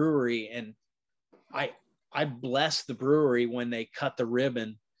this brewery, and I blessed the brewery when they cut the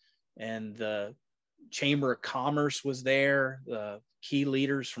ribbon, and the Chamber of Commerce was there. The key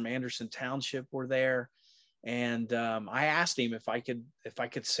leaders from Anderson Township were there. And I asked him if I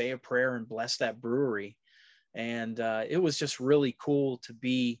could say a prayer and bless that brewery. And it was just really cool to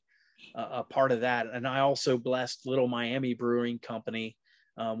be a part of that. And I also blessed Little Miami Brewing Company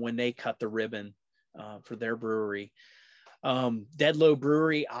when they cut the ribbon for their brewery. Deadlow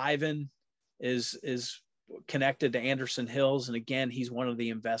Brewery, Ivan is connected to Anderson Hills. And again, he's one of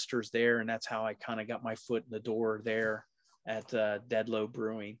the investors there. And that's how I kind of got my foot in the door there at Deadlow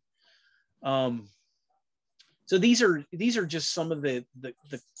Brewing. So these are just some of the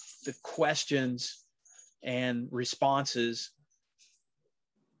questions and responses,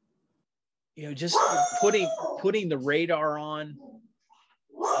 just putting the radar on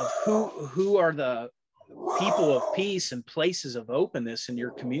of who are the people of peace and places of openness in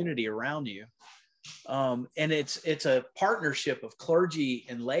your community around you. And it's a partnership of clergy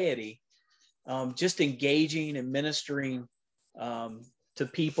and laity, just engaging and ministering to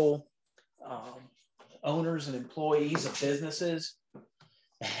people, owners and employees of businesses,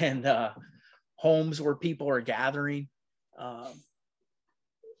 and homes where people are gathering.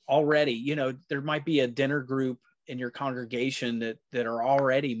 Already, you know, there might be a dinner group in your congregation that are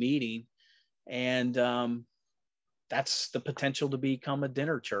already meeting, and that's the potential to become a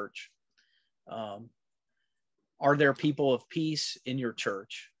dinner church. Are there people of peace in your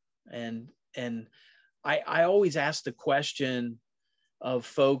church? And I always ask the question of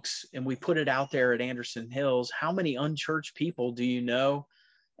folks, and we put it out there at Anderson Hills, how many unchurched people do you know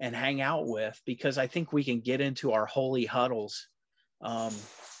and hang out with? Because I think we can get into our holy huddles,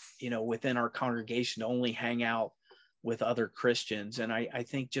 you know, within our congregation to only hang out with other Christians. And I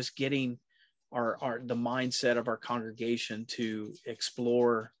think just getting the mindset of our congregation to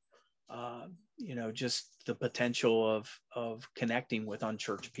explore, you know, just the potential of connecting with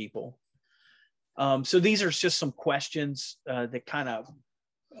unchurched people. So these are just some questions that kind of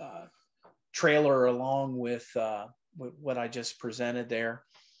trailer along with what I just presented there.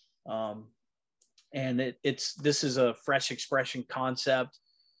 And this is a fresh expression concept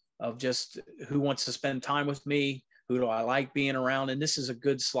of just who wants to spend time with me, who do I like being around, and this is a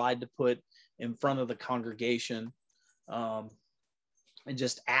good slide to put in front of the congregation, and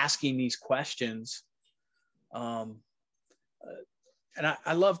just asking these questions. And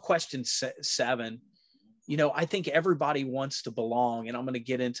I love question 7. You know, I think everybody wants to belong, and I'm going to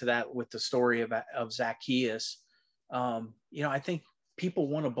get into that with the story of Zacchaeus. You know, I think people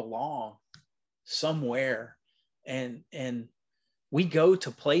want to belong somewhere, and we go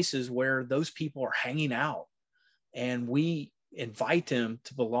to places where those people are hanging out, and we invite them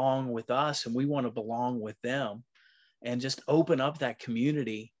to belong with us, and we want to belong with them, and just open up that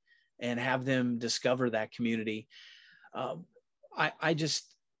community and have them discover that community. I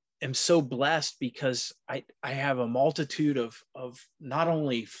just am so blessed because I have a multitude of not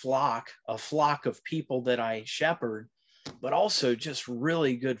only a flock of people that I shepherd, but also just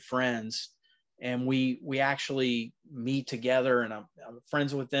really good friends. And we actually meet together, and I'm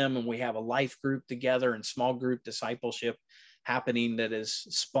friends with them, and we have a life group together and small group discipleship happening that is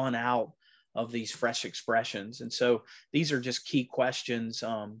spun out of these fresh expressions. And so these are just key questions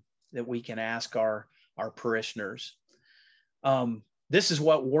that we can ask our parishioners. This is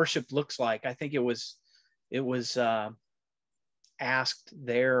what worship looks like. I think it was asked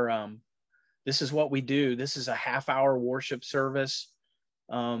there. This is what we do. This is a half-hour worship service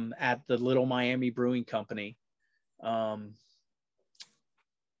at the Little Miami Brewing Company.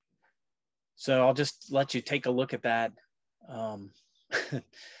 So I'll just let you take a look at that.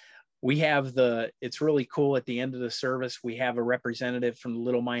 We have it's really cool. At the end of the service, we have a representative from the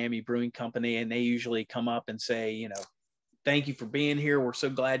Little Miami Brewing Company, and they usually come up and say, you know, thank you for being here. We're so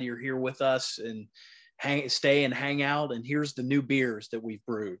glad you're here with us, and stay and hang out. And here's the new beers that we've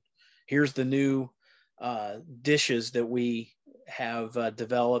brewed. Here's the new dishes that we have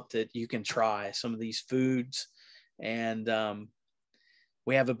developed that you can try, some of these foods. And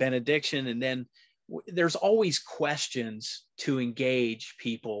we have a benediction, and then there's always questions to engage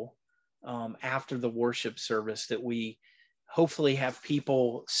people after the worship service, that we hopefully have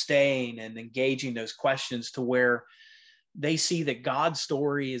people staying and engaging those questions to where they see that God's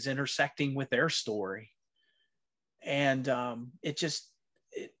story is intersecting with their story. And it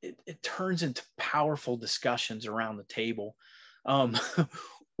turns into powerful discussions around the table.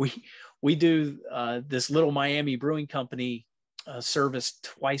 We do this Little Miami Brewing Company service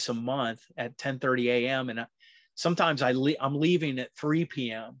twice a month at 10:30 a.m. And sometimes I'm leaving at 3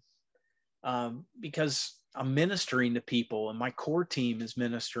 p.m. Because I'm ministering to people, and my core team is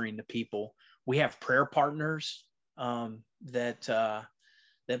ministering to people. We have prayer partners that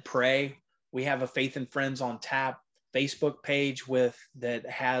pray. We have a Faith and Friends on Tap Facebook page that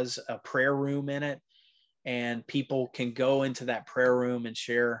has a prayer room in it, and people can go into that prayer room and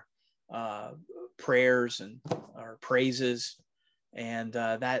share prayers or praises, and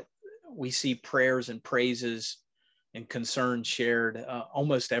that we see prayers and praises and concerns shared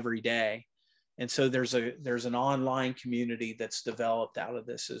almost every day. And so there's an online community that's developed out of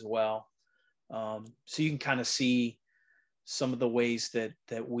this as well. So you can kind of see some of the ways that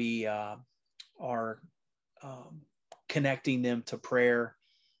we are connecting them to prayer,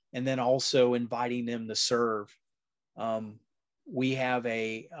 and then also inviting them to serve. We have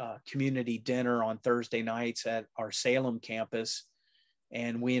a community dinner on Thursday nights at our Salem campus,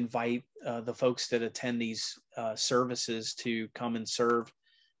 and we invite the folks that attend these services to come and serve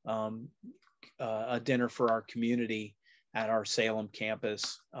a dinner for our community at our Salem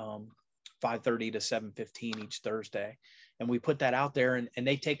campus, 5:30 to 7:15 each Thursday. And we put that out there, and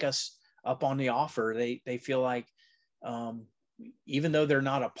they take us up on the offer. They feel like, even though they're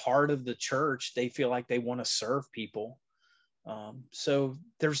not a part of the church, they feel like they want to serve people. So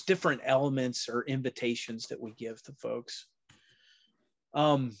there's different elements or invitations that we give to folks.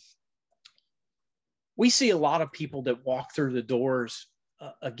 We see a lot of people that walk through the doors,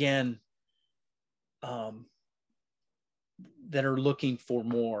 again, that are looking for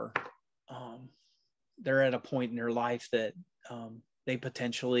more. They're at a point in their life that they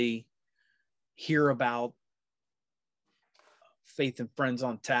potentially hear about Faith and Friends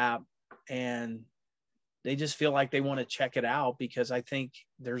on Tap, and they just feel like they want to check it out because I think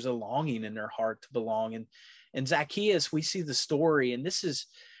there's a longing in their heart to belong. And Zacchaeus, we see the story, and this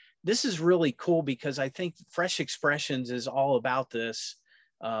is really cool because I think Fresh Expressions is all about this: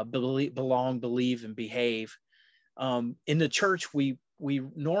 belong, believe, and behave. In the church, we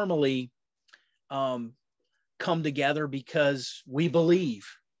normally come together because we believe,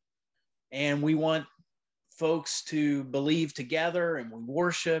 and we want folks to believe together, and we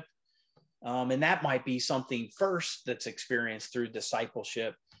worship. And that might be something first that's experienced through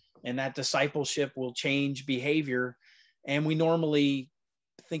discipleship, and that discipleship will change behavior. And we normally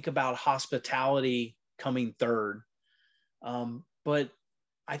think about hospitality coming third. But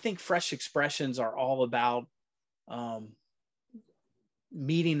I think Fresh Expressions are all about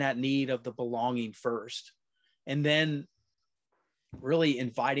meeting that need of the belonging first, and then really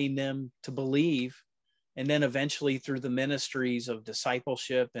inviting them to believe. And then eventually through the ministries of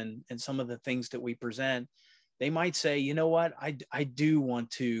discipleship and some of the things that we present, they might say, you know what, I do want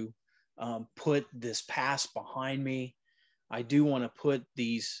to put this past behind me. I do want to put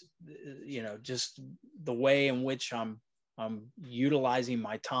these, just the way in which I'm utilizing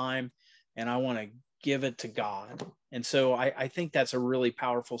my time, and I want to give it to God. And so I think that's a really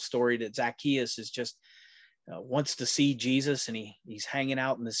powerful story, that Zacchaeus is just wants to see Jesus, and he's hanging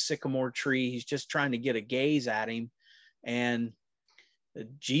out in the sycamore tree. He's just trying to get a gaze at him. And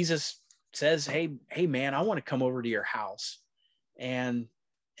Jesus says, hey man, I want to come over to your house. And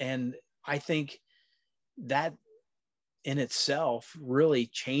I think that in itself really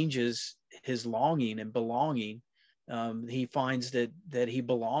changes his longing and belonging. He finds that he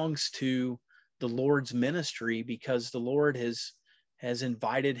belongs to the Lord's ministry because the Lord has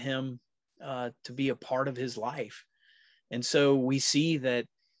invited him to be a part of his life. And so we see that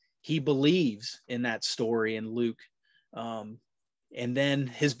he believes in that story in Luke. And then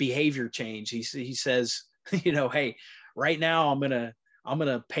his behavior changed. He says, hey, right now I'm going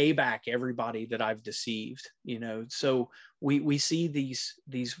to pay back everybody that I've deceived, So we see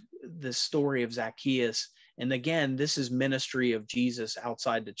this story of Zacchaeus. And again, this is ministry of Jesus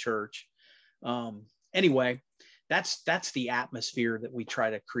outside the church. Anyway, that's the atmosphere that we try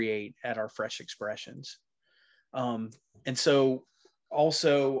to create at our Fresh Expressions. And so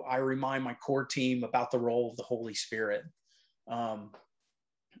also I remind my core team about the role of the Holy Spirit,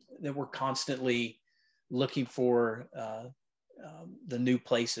 that we're constantly looking for the new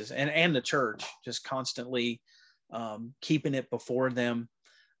places, and the church, just constantly keeping it before them,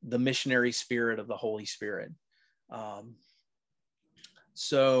 the missionary spirit of the Holy Spirit.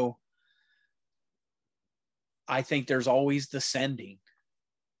 So I think there's always the sending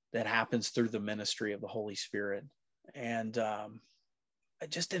that happens through the ministry of the Holy Spirit, and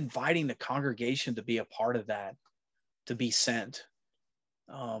just inviting the congregation to be a part of that, to be sent.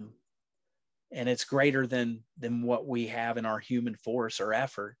 And it's greater than what we have in our human force or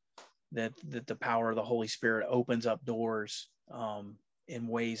effort, that the power of the Holy Spirit opens up doors in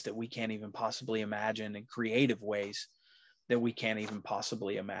ways that we can't even possibly imagine, in creative ways that we can't even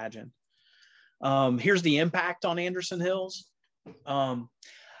possibly imagine. Here's the impact on Anderson Hills.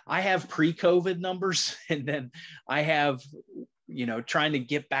 I have pre-COVID numbers, and then I have, trying to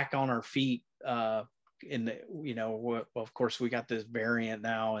get back on our feet of course we got this variant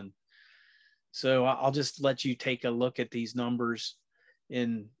now. And so I'll just let you take a look at these numbers.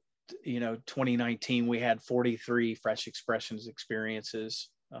 In 2019, we had 43 Fresh Expressions experiences,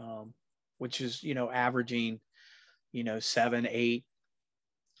 which is, averaging, 7, 8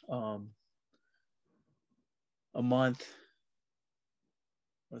 a month.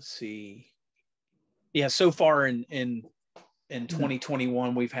 Let's see. Yeah, so far in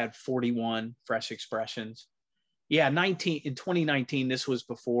 2021, we've had 41 Fresh Expressions. Yeah, in 2019, this was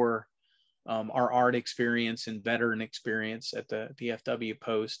before our art experience and veteran experience at the VFW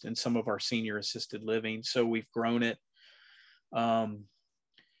Post and some of our senior assisted living. So we've grown it.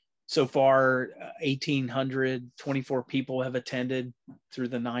 So far, 1,824 people have attended through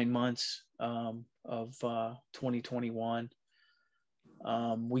the 9 months of 2021.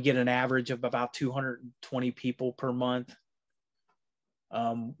 We get an average of about 220 people per month.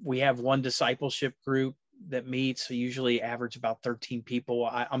 We have one discipleship group that meets, so usually average about 13 people.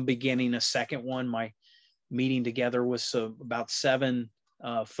 I'm beginning a second one. My meeting together with about 7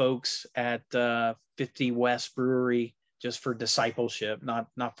 folks at 50 West Brewery, just for discipleship,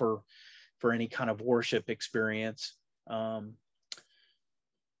 not for any kind of worship experience. And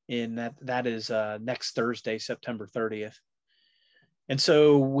that is next Thursday, September 30th. And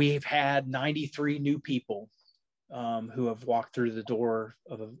so we've had 93 new people who have walked through the door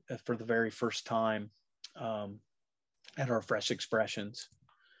for the very first time at our Fresh Expressions.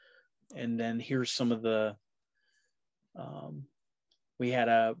 And then here's some of the, we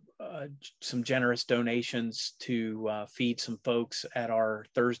had some generous donations to feed some folks at our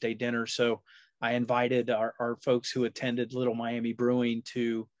Thursday dinner. So I invited our folks who attended Little Miami Brewing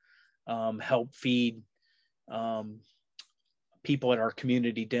to help feed people at our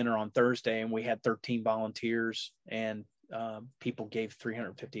community dinner on Thursday. And we had 13 volunteers, and people gave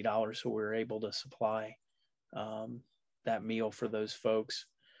 $350. So we were able to supply that meal for those folks.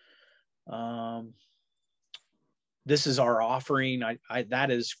 This is our offering.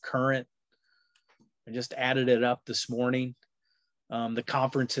 That is current. I just added it up this morning. The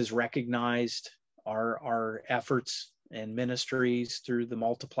conference has recognized our efforts and ministries through the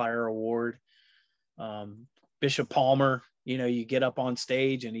Multiplier Award. Bishop Palmer, you get up on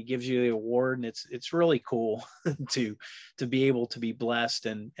stage and he gives you the award, and it's really cool to be able to be blessed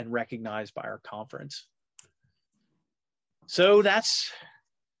and recognized by our conference. So that's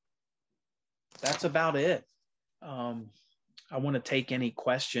about it. I want to take any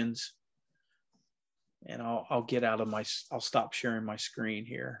questions, and I'll get out of I'll stop sharing my screen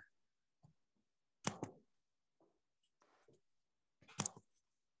here.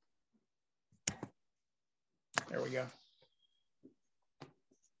 There we go.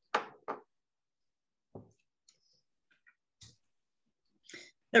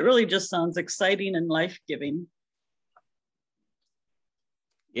 That really just sounds exciting and life-giving.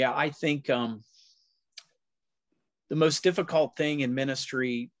 Yeah, I think the most difficult thing in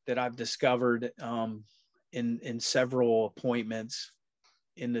ministry that I've discovered in several appointments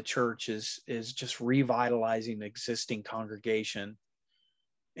in the church is just revitalizing the existing congregation.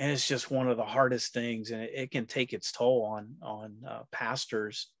 And it's just one of the hardest things, and it can take its toll on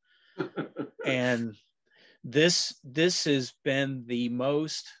pastors. And this has been the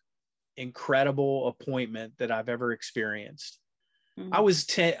most incredible appointment that I've ever experienced. Mm-hmm. I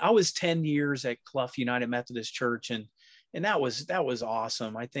was 10 years at Clough United Methodist Church, and that was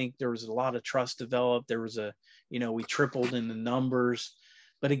awesome. I think there was a lot of trust developed. There was we tripled in the numbers,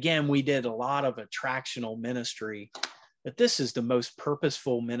 but again, we did a lot of attractional ministry. But this is the most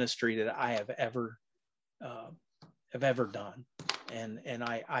purposeful ministry that I have ever done, and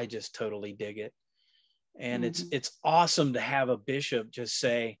I just totally dig it. And mm-hmm. it's awesome to have a bishop just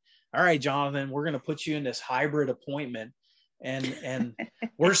say, "All right, Jonathan, we're going to put you in this hybrid appointment," and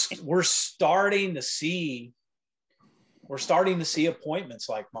we're starting to see appointments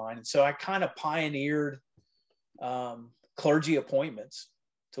like mine. And so I kind of pioneered clergy appointments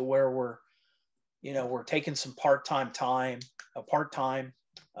to where we're taking some part-time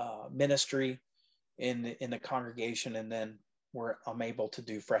ministry in the congregation, and then I'm able to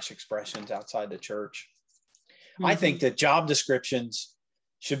do Fresh Expressions outside the church. Mm-hmm. I think that job descriptions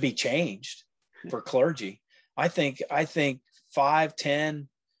should be changed for clergy. I think 5, 10,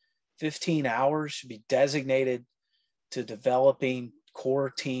 15 hours should be designated to developing core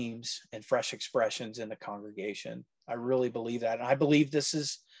teams and Fresh Expressions in the congregation. I really believe that. And I believe this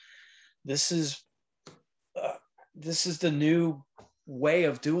is the new way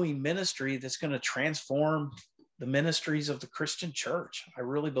of doing ministry that's going to transform the ministries of the Christian church. I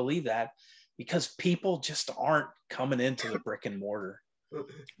really believe that, because people just aren't coming into the brick and mortar.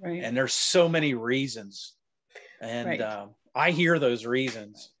 Right. And there's so many reasons. And right. I hear those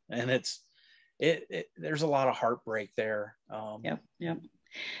reasons, and there's a lot of heartbreak there. Yeah.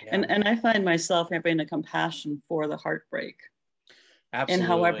 And I find myself having a compassion for the heartbreak. Absolutely. And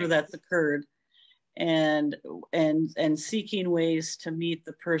however that's occurred, and seeking ways to meet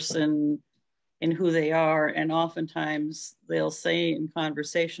the person in who they are. And oftentimes they'll say in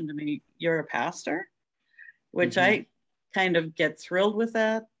conversation to me, "You're a pastor," which mm-hmm. I kind of get thrilled with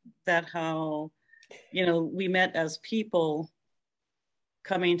that how, we met as people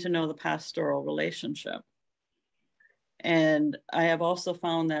coming to know the pastoral relationship. And I have also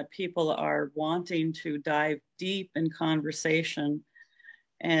found that people are wanting to dive deep in conversation.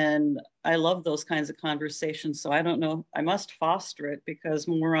 And I love those kinds of conversations. So I don't know, I must foster it, because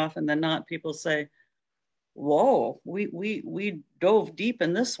more often than not, people say, "Whoa, we dove deep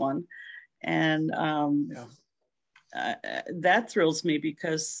in this one." And that thrills me,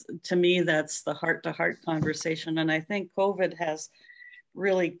 because to me, that's the heart-to-heart conversation. And I think COVID has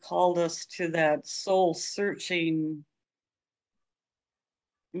really called us to that soul searching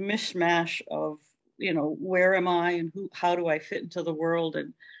mishmash of, you know, where am I and how do I fit into the world,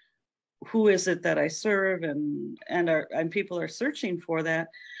 and who is it that I serve, and people are searching for that.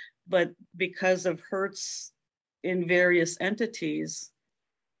 But because of hurts in various entities,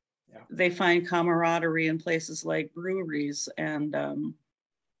 they find camaraderie in places like breweries and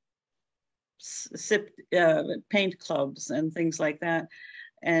paint clubs and things like that.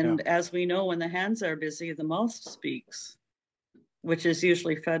 And as we know, when the hands are busy, the mouth speaks, which is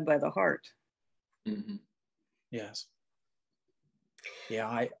usually fed by the heart. Mm-hmm. Yes. Yeah,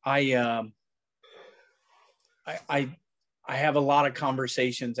 I have a lot of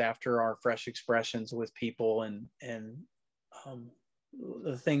conversations after our fresh expressions with people, and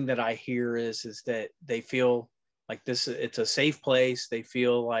the thing that I hear is that they feel like it's a safe place. They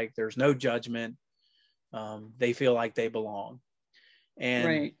feel like there's no judgment. They feel like they belong.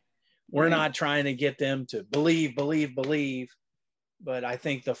 And we're not trying to get them to believe, but I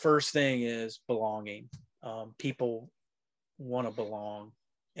think the first thing is belonging. People want to belong,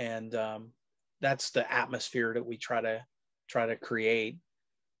 and that's the atmosphere that we try to create.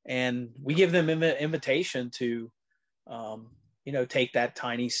 And we give them invitation to take that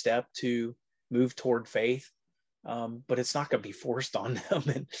tiny step to move toward faith, but it's not going to be forced on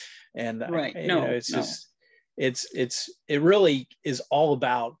them. It really is all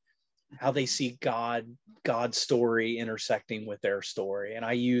about how they see God's story intersecting with their story. And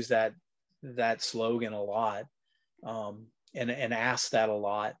I use that slogan a lot, and ask that a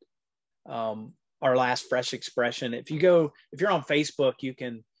lot. Our last fresh expression, if you're on Facebook, you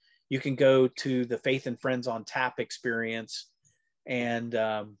can go to the Faith and Friends on Tap experience and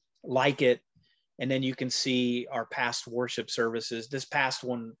like it, and then you can see our past worship services. This past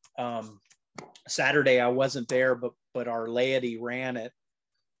one, Saturday, I wasn't there, but our laity ran it,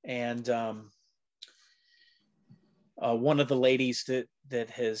 and one of the ladies that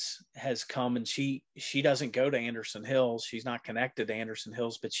has come, and she doesn't go to Anderson Hills. She's not connected to Anderson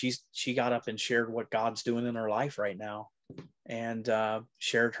Hills, but she got up and shared what God's doing in her life right now, and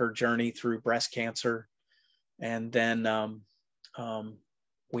shared her journey through breast cancer. And then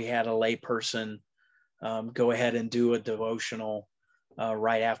we had a lay person go ahead and do a devotional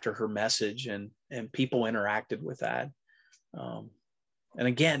right after her message, and people interacted with that. And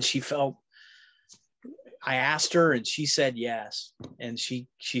again, I asked her, and she said yes. And she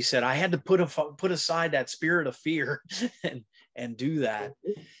said, I had to put aside that spirit of fear and do that.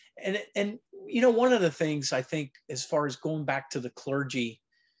 And one of the things I think, as far as going back to the clergy,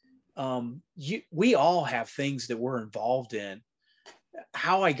 we all have things that we're involved in.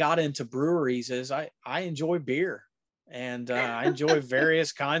 How I got into breweries is I enjoy beer, and I enjoy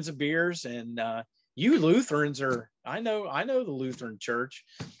various kinds of beers. And you Lutherans I know the Lutheran Church.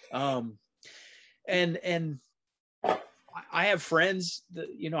 And I have friends that,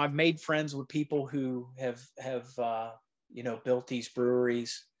 I've made friends with people who have built these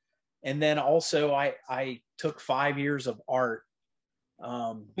breweries. And then also I took 5 years of art.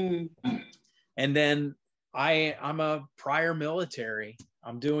 And then I'm a prior military.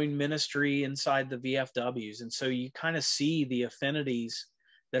 I'm doing ministry inside the VFWs. And so you kind of see the affinities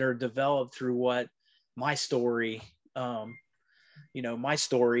that are developed through what my story, my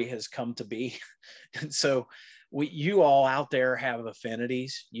story has come to be. And so you all out there have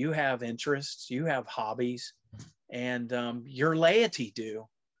affinities, you have interests, you have hobbies, and your laity do.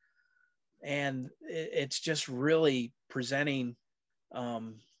 And it's just really presenting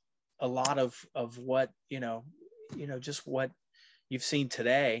a lot of what, just what you've seen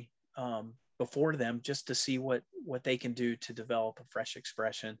today before them, just to see what they can do to develop a fresh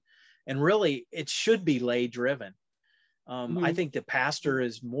expression. And really, it should be lay driven. I think the pastor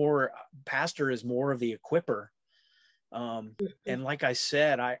is more of the equipper. And like I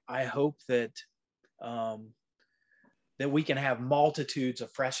said, I hope that we can have multitudes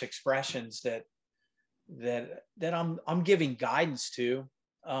of fresh expressions that I'm giving guidance to.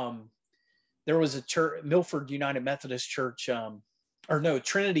 There was a church, Milford United Methodist Church,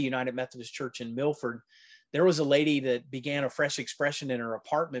 Trinity United Methodist Church in Milford. There was a lady that began a fresh expression in her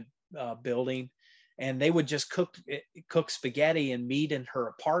apartment building, and they would just cook spaghetti and meat in her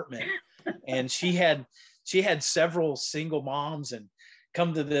apartment. And she had several single moms and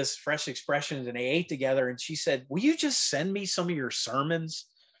come to this fresh expressions, and they ate together. And she said, will you just send me some of your sermons?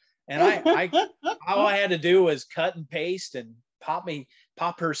 And all I had to do was cut and paste and pop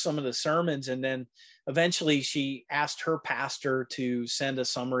her some of the sermons. And then eventually she asked her pastor to send a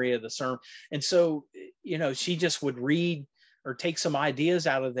summary of the sermon. And so, she just would read or take some ideas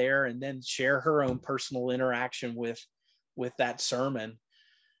out of there and then share her own personal interaction with with that sermon.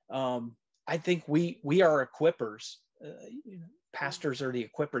 I think we are equippers. Pastors are the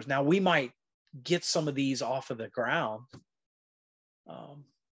equippers. Now we might get some of these off of the ground,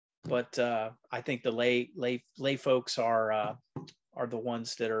 but I think the lay folks are the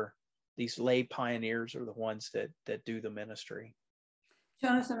ones that are, these lay pioneers are the ones that do the ministry.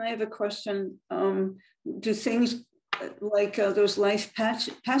 Jonathan, I have a question. Do things like those life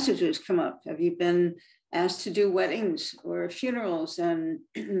passages come up? Have you been asked to do weddings or funerals and,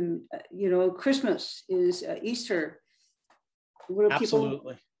 Christmas is Easter?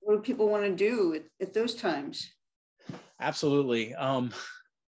 Absolutely. What do people want to do at those times? Absolutely.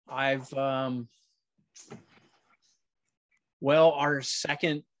 Well, our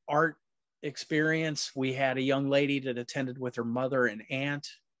second art experience, we had a young lady that attended with her mother and aunt,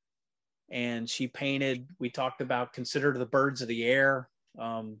 and she painted, we talked about consider the birds of the air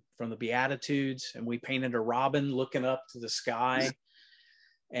from the Beatitudes, and we painted a robin looking up to the sky.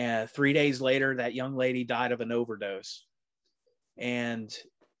 And 3 days later, that young lady died of an overdose. And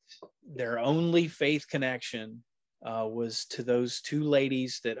their only faith connection was to those two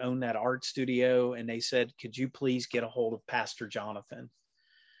ladies that own that art studio. And they said, could you please get a hold of Pastor Jonathan?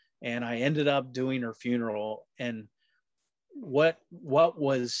 And I ended up doing her funeral. And what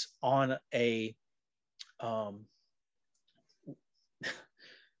was on a, I'll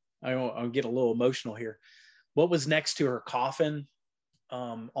get a little emotional here. What was next to her coffin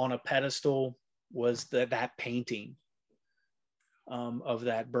on a pedestal was that painting of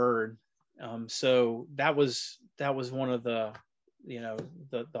that bird. So that was one of the,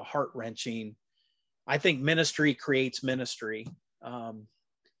 the heart-wrenching, I think ministry creates ministry.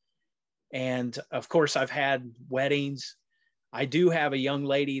 And of course I've had weddings. I do have a young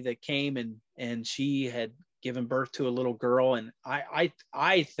lady that came and she had given birth to a little girl. And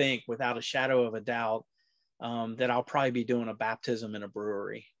I think without a shadow of a doubt that I'll probably be doing a baptism in a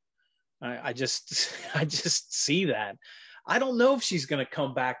brewery. I just see that. I don't know if she's going to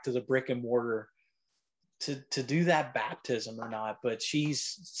come back to the brick and mortar to do that baptism or not, but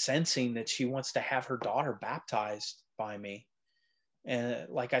she's sensing that she wants to have her daughter baptized by me. And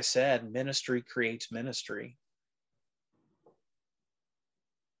like I said, ministry creates ministry.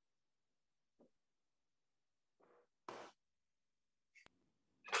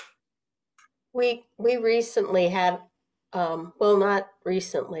 We recently had, well, not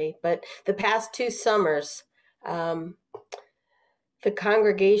recently, but the past 2 summers, the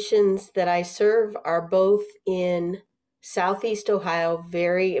congregations that I serve are both in Southeast Ohio,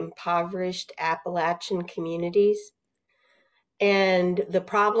 very impoverished Appalachian communities. And the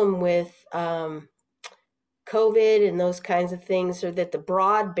problem with COVID and those kinds of things are that the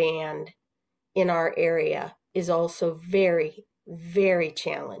broadband in our area is also very, very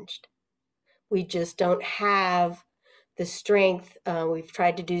challenged. We just don't have the strength. We've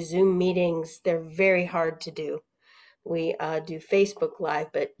tried to do Zoom meetings. They're very hard to do. We do Facebook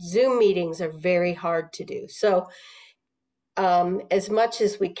Live, but Zoom meetings are very hard to do. So as much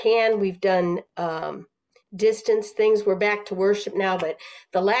as we can, we've done distance things. We're back to worship now, but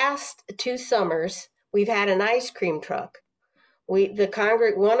the last 2 summers, we've had an ice cream truck. One of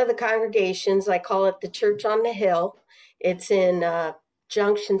the congregations, I call it the Church on the Hill. It's in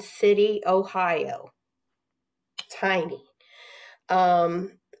Junction City, Ohio. Tiny.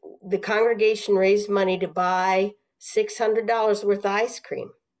 The congregation raised money to buy $600 worth of ice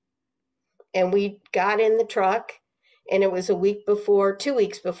cream. And we got in the truck, and it was 2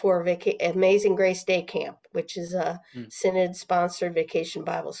 weeks before Amazing Grace Day Camp, which is a Synod-sponsored vacation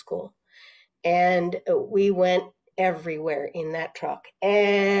Bible school. And we went everywhere in that truck,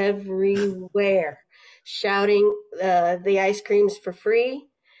 everywhere, shouting the ice creams for free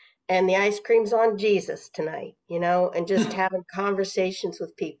and the ice cream's on Jesus tonight, and just having conversations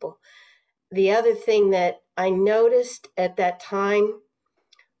with people. The other thing that I noticed at that time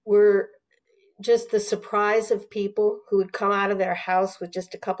were just the surprise of people who would come out of their house with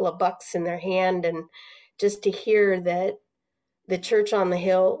just a couple of bucks in their hand, and just to hear that the Church on the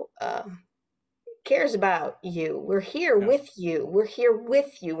Hill cares about you. We're here with you. We're here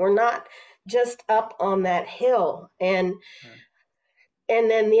with you. We're not just up on that hill. And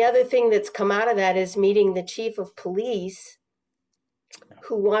then the other thing that's come out of that is meeting the chief of police,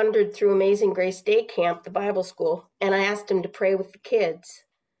 who wandered through Amazing Grace Day Camp, the Bible school, and I asked him to pray with the kids,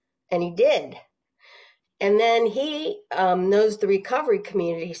 and he did. And then he knows the recovery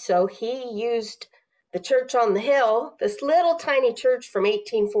community, so he used the Church on the Hill, this little tiny church from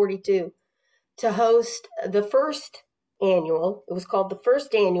 1842, to host the first annual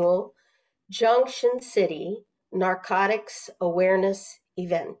Junction City Narcotics Awareness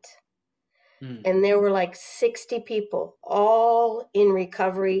event. And there were like 60 people, all in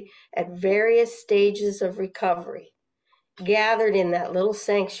recovery at various stages of recovery, gathered in that little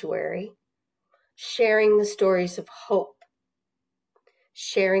sanctuary, sharing the stories of hope,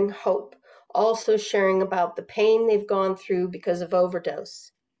 sharing hope, also sharing about the pain they've gone through because of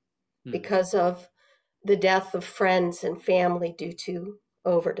overdose, because of the death of friends and family due to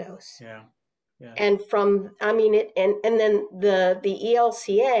overdose. Yeah. Yeah. And from, I mean, and then the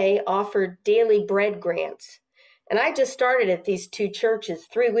ELCA offered daily bread grants. And I just started at these two churches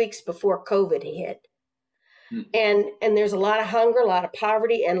 3 weeks before COVID hit. And there's a lot of hunger, a lot of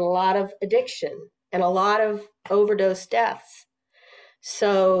poverty, and a lot of addiction, and a lot of overdose deaths.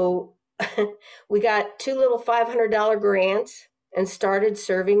 So we got 2 little $500 grants and started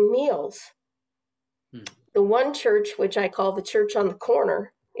serving meals. The one church, which I call the church on the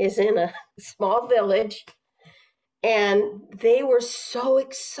corner, is in a small village, and they were so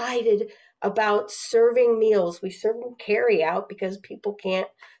excited about serving meals. We serve them carry out because people can't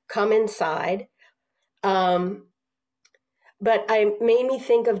come inside. But it made me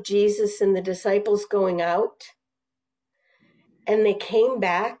think of Jesus and the disciples going out, and they came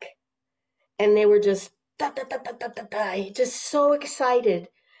back, and they were just just so excited.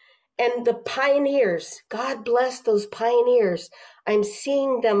 And the pioneers, God bless those pioneers. I'm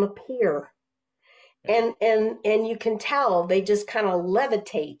seeing them appear. And you can tell they just kind of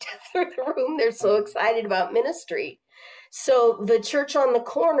levitate through the room. They're so excited about ministry. So the church on the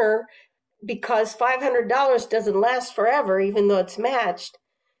corner, because $500 doesn't last forever, even though it's matched,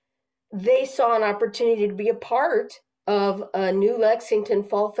 they saw an opportunity to be a part of a New Lexington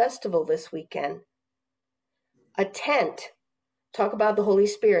Fall Festival this weekend. A tent. Talk about the Holy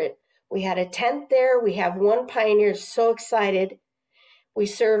Spirit. We had a tent there. We have one pioneer so excited. We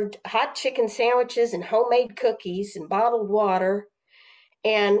served hot chicken sandwiches and homemade cookies and bottled water,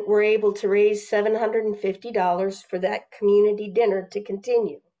 and were able to raise $750 for that community dinner to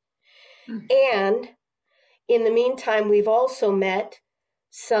continue. And in the meantime, we've also met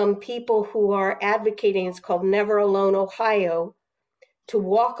some people who are advocating, it's called Never Alone Ohio, to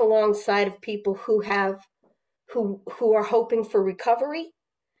walk alongside of people who are hoping for recovery,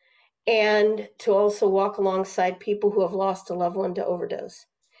 and to also walk alongside people who have lost a loved one to overdose.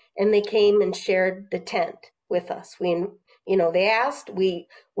 And they came and shared the tent with us. They asked, we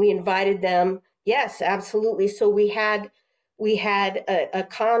invited them. Yes, absolutely. So we had a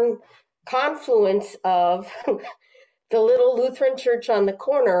confluence of the little Lutheran church on the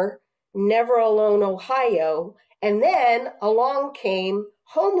corner, Never Alone Ohio, and then along came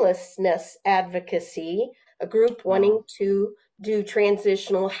homelessness advocacy, a group wanting to do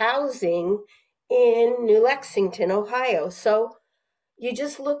transitional housing in New Lexington, Ohio. So you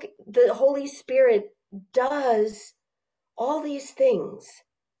just look, the Holy Spirit does all these things.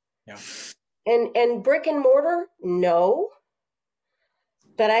 Yeah. And brick and mortar, no.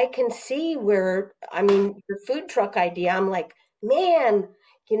 But I can see where, I mean, your food truck idea, I'm like, man,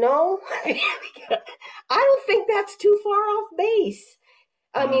 I don't think that's too far off base.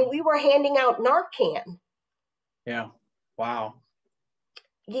 I mean, we were handing out Narcan. Yeah. Wow.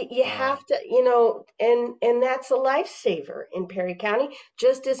 You have to, and that's a lifesaver in Perry County,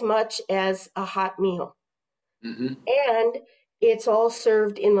 just as much as a hot meal. And it's all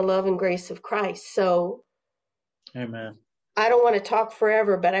served in the love and grace of Christ. So, amen. I don't want to talk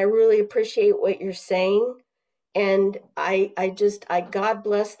forever, but I really appreciate what you're saying. And I God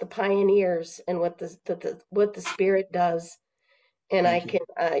bless the pioneers and what the Spirit does. And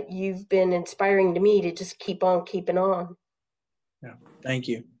you've been inspiring to me to just keep on keeping on. Yeah. Thank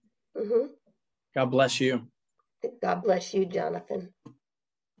you. God bless you. God bless you, Jonathan.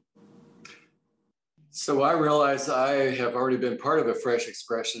 So I realized I have already been part of a Fresh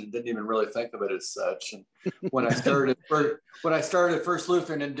Expression and didn't even really think of it as such. And when I started at First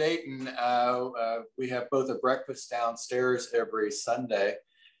Lutheran in Dayton, we have both a breakfast downstairs every Sunday,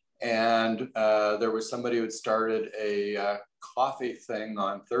 and there was somebody who had started a coffee thing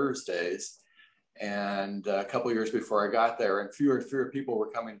on Thursdays. And a couple of years before I got there, and fewer and fewer people were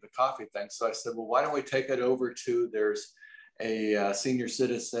coming to the coffee thing. So I said, well, why don't we take it over to, there's a senior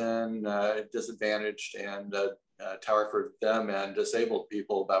citizen, disadvantaged, and tower for them and disabled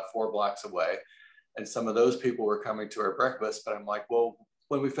people about 4 blocks away. And some of those people were coming to our breakfast, but I'm like, well,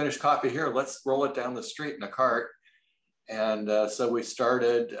 when we finish coffee here, let's roll it down the street in a cart. And so we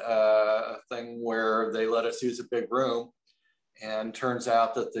started a thing where they let us use a big room. And turns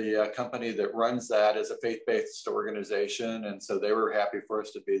out that the company that runs that is a faith-based organization. And so they were happy for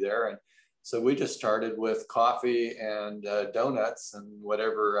us to be there. And so we just started with coffee and donuts and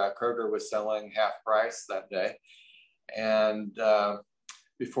whatever Kroger was selling half price that day. And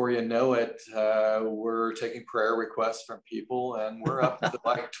before you know it, we're taking prayer requests from people, and we're up to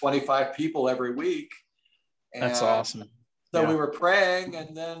like 25 people every week. And that's awesome. So we were praying,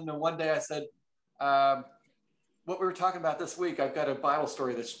 and then one day I said, what we were talking about this week, I've got a Bible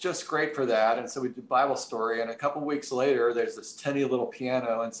story that's just great for that. And so we did Bible story, and a couple weeks later, there's this tinny little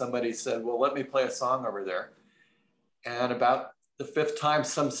piano, and somebody said, well, let me play a song over there. And about the fifth time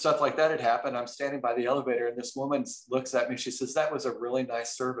some stuff like that had happened, I'm standing by the elevator, and this woman looks at me. She says, that was a really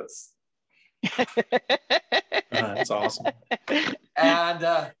nice service. That's awesome.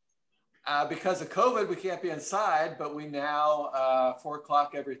 And because of COVID, we can't be inside, but we now, 4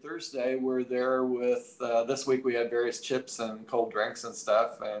 o'clock every Thursday, we're there with, this week we had various chips and cold drinks and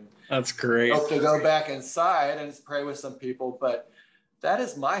stuff. And that's great. Hope to go back inside and pray with some people, but that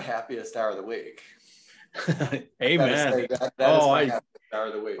is my happiest hour of the week. Amen. That is my happiest hour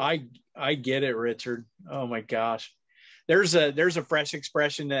of the week. I get it, Richard. Oh my gosh. There's a fresh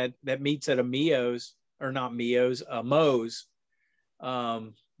expression that meets at a Mo's.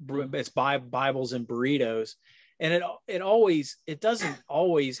 It's Bibles and burritos. And it doesn't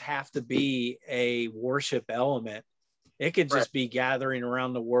always have to be a worship element. It could just be gathering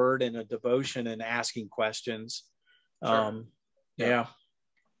around the word and a devotion and asking questions. Sure. Yeah.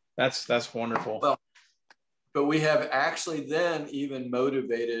 That's wonderful. Well, but we have actually then even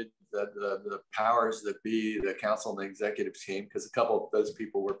motivated the powers that be, the council and the executive team, because a couple of those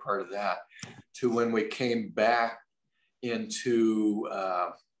people were part of that, to when we came back into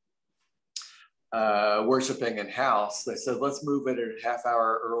worshiping in house, they said, let's move it a half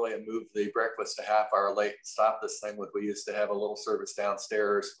hour early and move the breakfast a half hour late and stop this thing with, we used to have a little service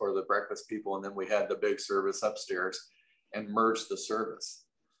downstairs for the breakfast people, and then we had the big service upstairs, and merged the service.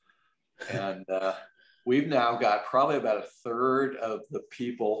 And we've now got probably about a third of the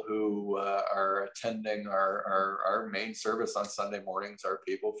people who are attending our main service on Sunday mornings are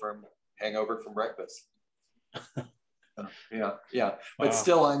people from hangover from breakfast. Yeah. But wow.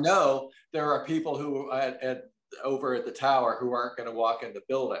 Still, I know there are people who over at the tower who aren't going to walk in the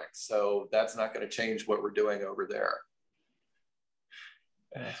building. So that's not going to change what we're doing over there.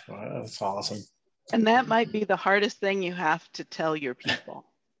 That's awesome. And that might be the hardest thing you have to tell your people.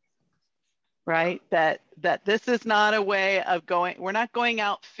 Right? That this is not a way of we're not going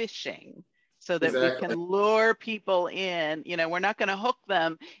out fishing so that we can lure people in. We're not going to hook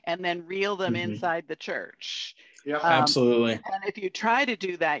them and then reel them inside the church. Yeah, absolutely. And if you try to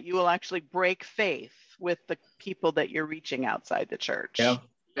do that, you will actually break faith with the people that you're reaching outside the church. Yeah.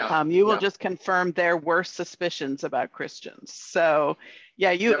 You will just confirm their worst suspicions about Christians. So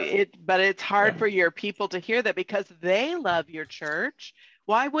but it's hard for your people to hear that because they love your church.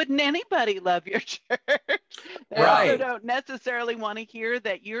 Why wouldn't anybody love your church? They also don't necessarily want to hear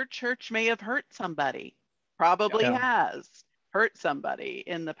that your church may have hurt somebody, probably has hurt somebody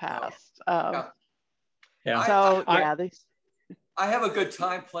in the past. I have a good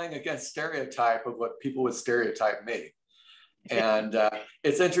time playing against stereotype of what people would stereotype me. And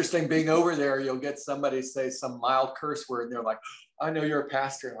it's interesting being over there, you'll get somebody say some mild curse word and they're like, I know you're a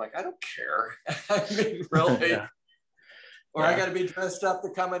pastor. I'm like, I don't care. I mean, really? Or I got to be dressed up to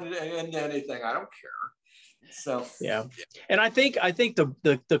come into anything. I don't care. So and I think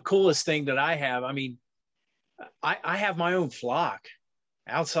the coolest thing that I have, I mean, I have my own flock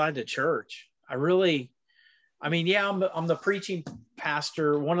outside the church. I'm the preaching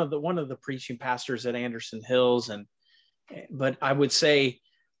pastor, one of the preaching pastors at Anderson Hills, but I would say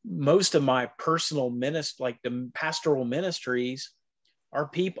most of my personal like the pastoral ministries are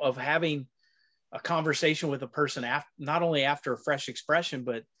people of having a conversation with a person not only after a fresh expression,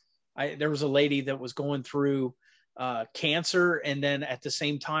 but there was a lady that was going through cancer. And then at the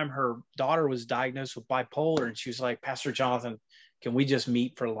same time, her daughter was diagnosed with bipolar. And she was like, Pastor Jonathan, can we just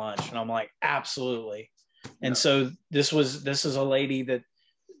meet for lunch? And I'm like, absolutely. And so this is a lady that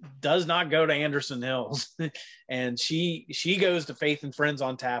does not go to Anderson Hills. And she goes to Faith and Friends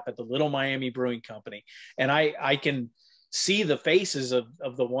on Tap at the Little Miami Brewing Company. And I can see the faces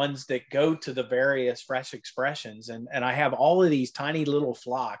of the ones that go to the various fresh expressions. And I have all of these tiny little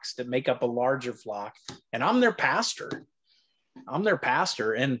flocks that make up a larger flock. And I'm their pastor.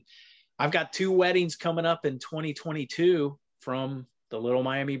 And I've got 2 weddings coming up in 2022 from the Little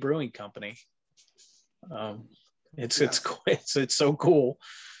Miami Brewing Company. It's so cool.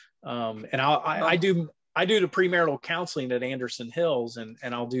 And I do the premarital counseling at Anderson Hills, and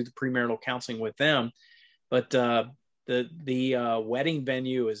I'll do the premarital counseling with them. But the wedding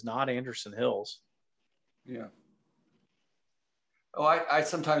venue is not Anderson Hills. Yeah. Oh, I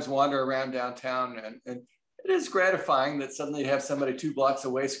sometimes wander around downtown, and it is gratifying that suddenly you have somebody 2 blocks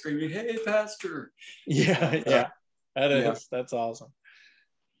away screaming, "Hey, pastor!" Yeah, that is. That's awesome.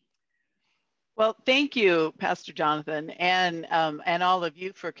 Well, thank you, Pastor Jonathan, and all of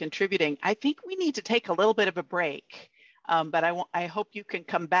you for contributing. I think we need to take a little bit of a break, but I hope you can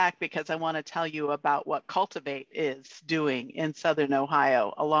come back because I want to tell you about what Cultivate is doing in Southern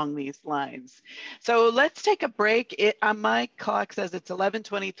Ohio along these lines. So let's take a break. On my clock says it's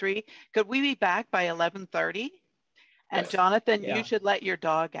 11:23. Could we be back by 11:30? And Jonathan, you should let your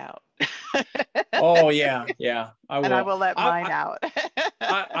dog out. Oh yeah, I will. And I will let mine out.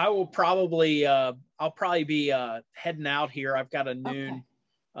 I will probably I'll probably be heading out here. I've got a noon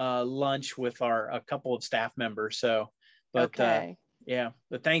lunch with a couple of staff members. So, but yeah.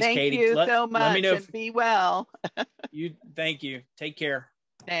 But thanks, Katie. Thank you so much. Let me know and be well. Thank you. Take care.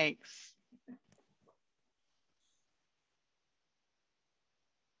 Thanks.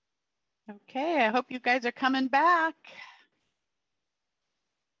 Okay, I hope you guys are coming back.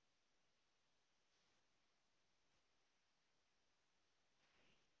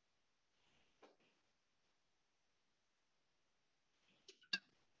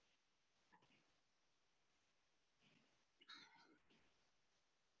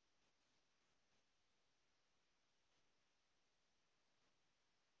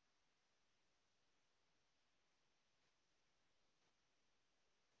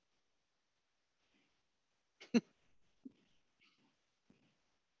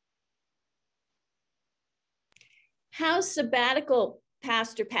 How's sabbatical,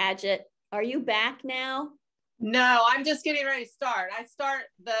 Pastor Paget? Are you back now? No, I'm just getting ready to start. I start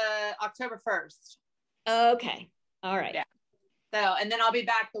the October 1st. Okay. All right. Yeah. So, and then I'll be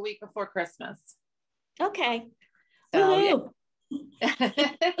back the week before Christmas. Okay. So, yeah.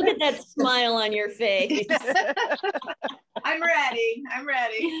 Look at that smile on your face. I'm ready.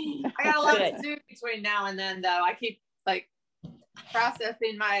 I got a lot to do between now and then, though. I keep like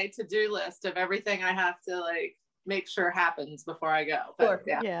processing my to-do list of everything I have to like make sure happens before I go. But,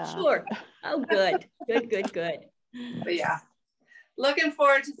 Sure. Oh, good. Good. But yeah, looking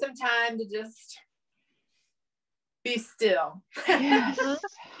forward to some time to just be still. Yes.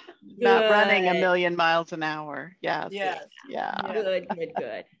 Not running a million miles an hour. Yes. Yeah. Good.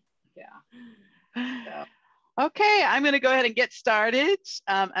 Yeah. Okay, I'm going to go ahead and get started,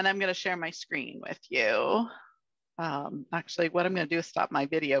 and I'm going to share my screen with you. Actually, what I'm going to do is stop my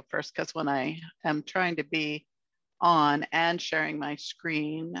video first, because when I am trying to be on and sharing my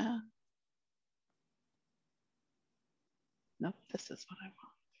screen, nope, this is what I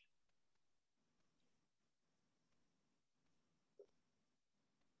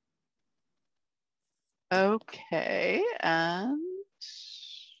want. Okay, and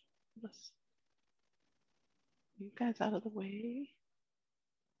let's you guys out of the way.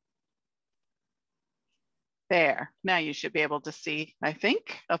 There, now you should be able to see, I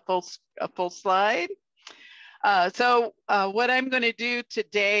think, a full slide. So what I'm going to do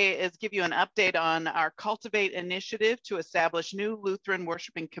today is give you an update on our Cultivate initiative to establish new Lutheran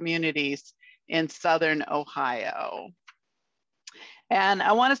worshiping communities in Southern Ohio. And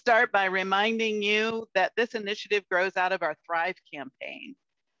I want to start by reminding you that this initiative grows out of our Thrive campaign,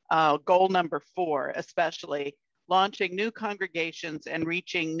 goal number 4, especially launching new congregations and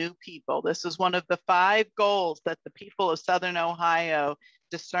reaching new people. This is one of the 5 goals that the people of Southern Ohio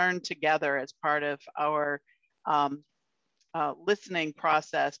discerned together as part of our listening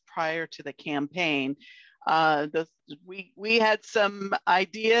process prior to the campaign. We had some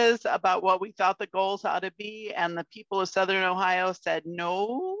ideas about what we thought the goals ought to be, and the people of Southern Ohio said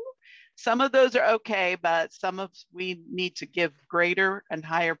no. Some of those are okay, but we need to give greater and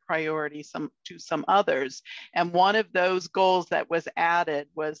higher priority to some others. And one of those goals that was added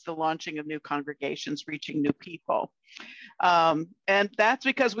was the launching of new congregations, reaching new people. And that's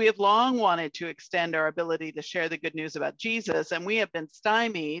because we have long wanted to extend our ability to share the good news about Jesus, and we have been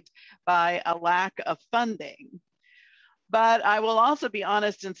stymied by a lack of funding. But I will also be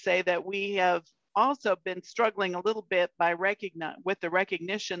honest and say that we have also been struggling a little bit with the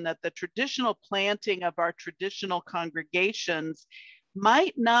recognition that the traditional planting of our traditional congregations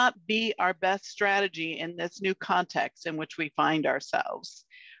might not be our best strategy in this new context in which we find ourselves.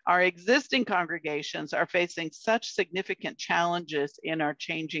 Our existing congregations are facing such significant challenges in our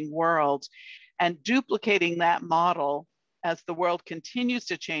changing world, and duplicating that model as the world continues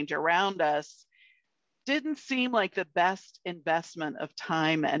to change around us didn't seem like the best investment of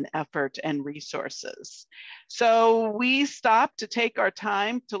time and effort and resources. So we stopped to take our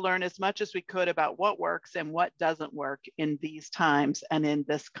time to learn as much as we could about what works and what doesn't work in these times and in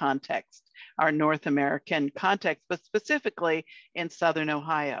this context, our North American context, but specifically in Southern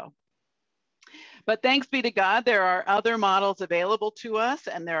Ohio. But thanks be to God, there are other models available to us,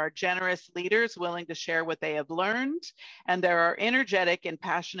 and there are generous leaders willing to share what they have learned, and there are energetic and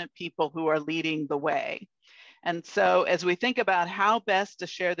passionate people who are leading the way. And so as we think about how best to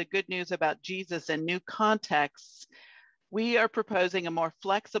share the good news about Jesus in new contexts, we are proposing a more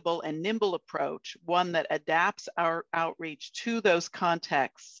flexible and nimble approach, one that adapts our outreach to those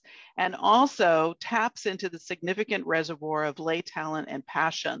contexts and also taps into the significant reservoir of lay talent and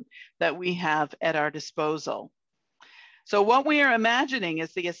passion that we have at our disposal. So what we are imagining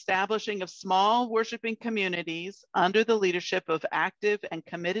is the establishing of small worshiping communities under the leadership of active and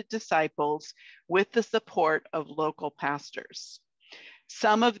committed disciples with the support of local pastors.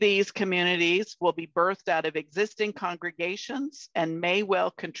 Some of these communities will be birthed out of existing congregations and may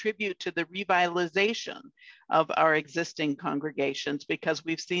well contribute to the revitalization of our existing congregations, because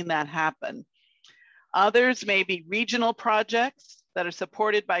we've seen that happen. Others may be regional projects that are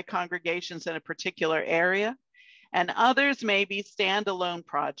supported by congregations in a particular area, and others may be standalone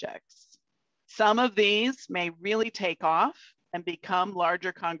projects. Some of these may really take off and become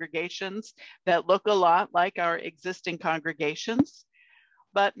larger congregations that look a lot like our existing congregations,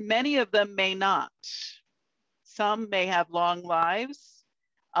 but many of them may not. Some may have long lives.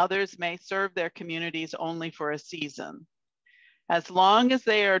 Others may serve their communities only for a season. As long as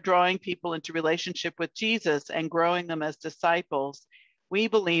they are drawing people into relationship with Jesus and growing them as disciples, we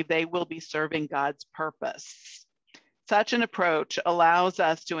believe they will be serving God's purpose. Such an approach allows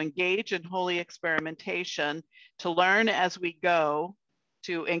us to engage in holy experimentation, to learn as we go,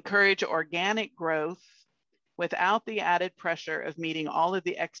 to encourage organic growth, without the added pressure of meeting all of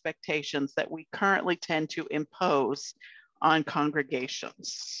the expectations that we currently tend to impose on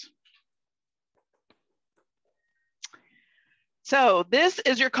congregations. So this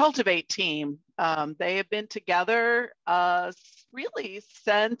is your Cultivate team. They have been together really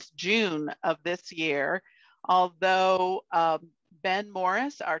since June of this year, although Ben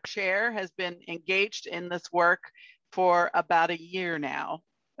Morris, our chair, has been engaged in this work for about a year now.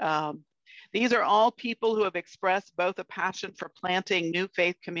 These are all people who have expressed both a passion for planting new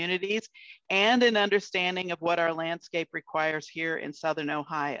faith communities and an understanding of what our landscape requires here in Southern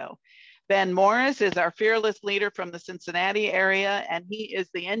Ohio. Ben Morris is our fearless leader from the Cincinnati area, and he is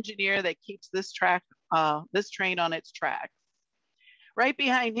the engineer that keeps this train on its tracks. Right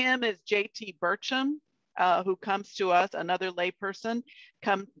behind him is JT Burcham, who comes to us, another layperson,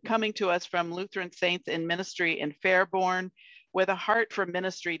 coming to us from Lutheran Saints in Ministry in Fairborn, with a heart for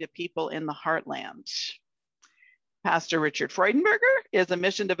ministry to people in the heartland. Pastor Richard Freudenberger is a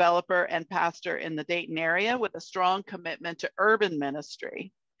mission developer and pastor in the Dayton area with a strong commitment to urban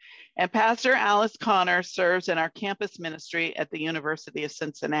ministry. And Pastor Alice Connor serves in our campus ministry at the University of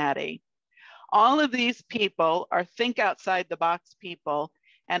Cincinnati. All of these people are think outside the box people,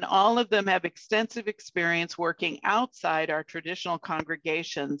 and all of them have extensive experience working outside our traditional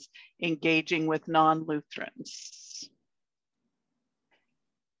congregations, engaging with non-Lutherans.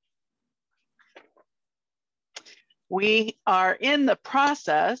 We are in the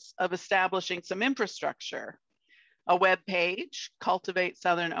process of establishing some infrastructure. A web page,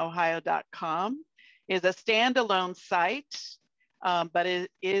 cultivatesouthern.ohio.com, is a standalone site, but it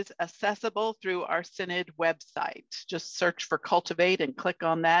is accessible through our Synod website. Just search for Cultivate and click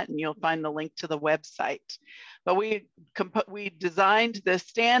on that, and you'll find the link to the website. But we designed this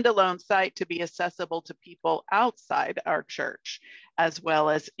standalone site to be accessible to people outside our church, as well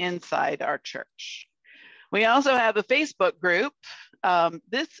as inside our church. We also have a Facebook group.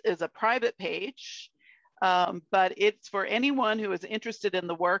 This is a private page, but it's for anyone who is interested in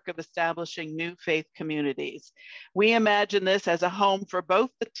the work of establishing new faith communities. We imagine this as a home for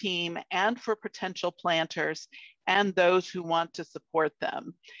both the team and for potential planters and those who want to support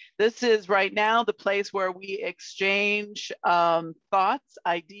them. This is right now the place where we exchange thoughts,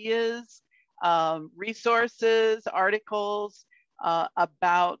 ideas, resources, articles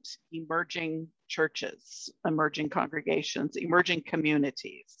about emerging churches, emerging congregations, emerging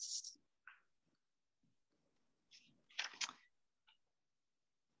communities.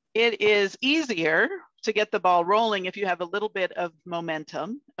 It is easier to get the ball rolling if you have a little bit of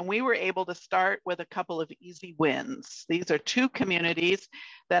momentum, and we were able to start with a couple of easy wins. These are two communities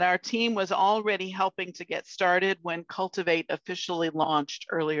that our team was already helping to get started when Cultivate officially launched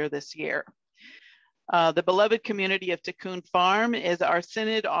earlier this year. The beloved community of Tikkun Farm is our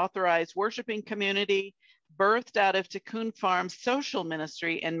Synod authorized worshiping community, birthed out of Tikkun Farm's social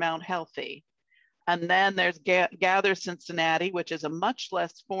ministry in Mount Healthy. And then there's Gather Cincinnati, which is a much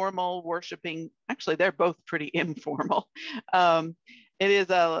less formal worshiping, actually they're both pretty informal. It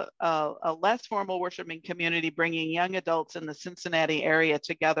is a less formal worshiping community bringing young adults in the Cincinnati area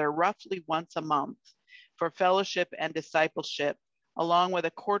together roughly once a month for fellowship and discipleship, along with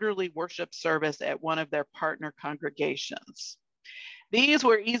a quarterly worship service at one of their partner congregations. These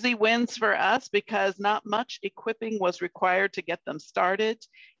were easy wins for us because not much equipping was required to get them started,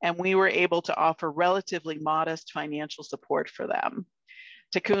 and we were able to offer relatively modest financial support for them.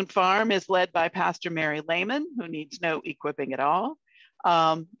 Ticoon Farm is led by Pastor Mary Lehman, who needs no equipping at all.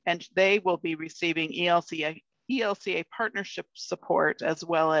 And they will be receiving ELCA partnership support as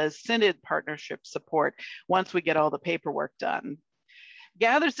well as Synod partnership support once we get all the paperwork done.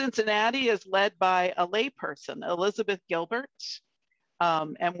 Gather Cincinnati is led by a layperson, Elizabeth Gilbert,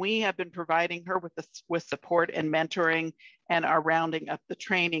 and we have been providing her with support and mentoring and are rounding up the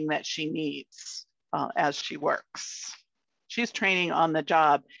training that she needs as she works. She's training on the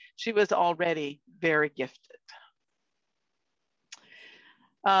job. She was already very gifted.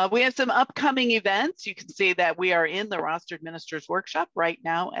 We have some upcoming events. You can see that we are in the Rostered Ministers Workshop right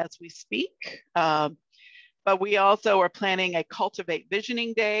now as we speak. But we also are planning a Cultivate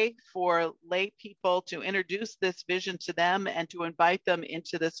Visioning Day for lay people to introduce this vision to them and to invite them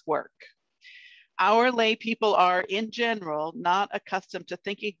into this work. Our lay people are, in general, not accustomed to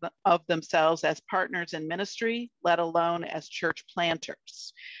thinking of themselves as partners in ministry, let alone as church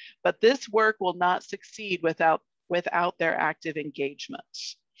planters. But this work will not succeed without their active engagement.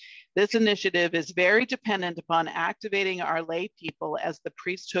 This initiative is very dependent upon activating our lay people as the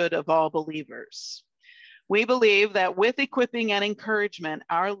priesthood of all believers. We believe that with equipping and encouragement,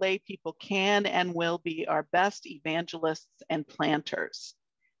 our lay people can and will be our best evangelists and planters.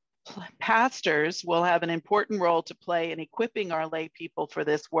 Pastors will have an important role to play in equipping our lay people for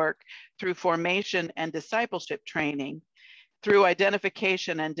this work through formation and discipleship training, through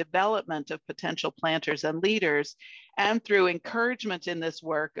identification and development of potential planters and leaders, and through encouragement in this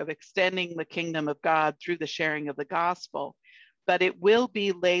work of extending the kingdom of God through the sharing of the gospel. But it will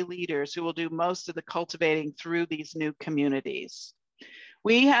be lay leaders who will do most of the cultivating through these new communities.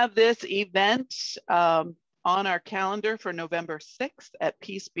 We have this event on our calendar for November 6th at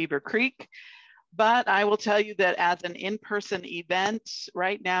Peace Beaver Creek. But I will tell you that as an in-person event,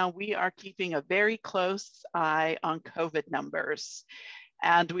 right now we are keeping a very close eye on COVID numbers.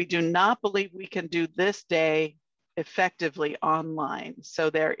 And we do not believe we can do this day effectively online.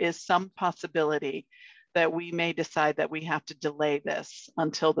 So there is some possibility that we may decide that we have to delay this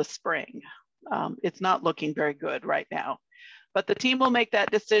until the spring. It's not looking very good right now. But the team will make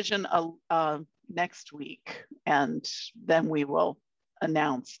that decision next week, and then we will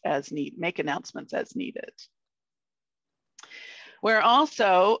make announcements as needed. We're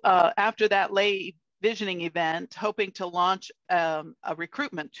also, after that lay visioning event, hoping to launch a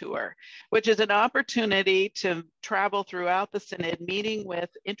recruitment tour, which is an opportunity to travel throughout the Synod, meeting with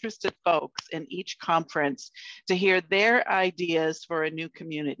interested folks in each conference to hear their ideas for a new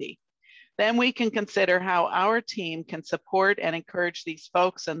community. Then we can consider how our team can support and encourage these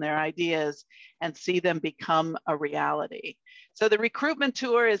folks and their ideas and see them become a reality. So the recruitment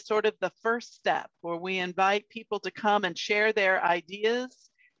tour is sort of the first step where we invite people to come and share their ideas,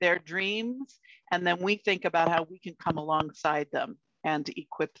 their dreams, and then we think about how we can come alongside them and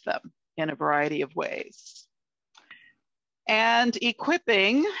equip them in a variety of ways. And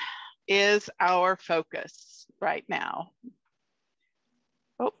equipping is our focus right now.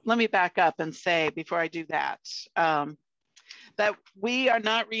 Oh, let me back up and say before I do that, that we are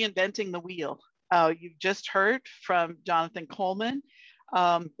not reinventing the wheel. You've just heard from Jonathan Coleman,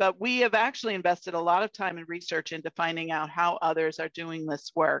 but we have actually invested a lot of time and research into finding out how others are doing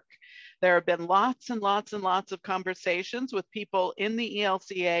this work. There have been lots and lots and lots of conversations with people in the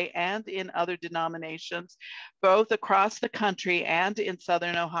ELCA and in other denominations, both across the country and in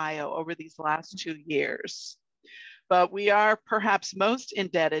Southern Ohio over these last 2 years. But we are perhaps most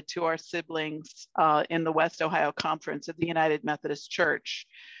indebted to our siblings in the West Ohio Conference of the United Methodist Church,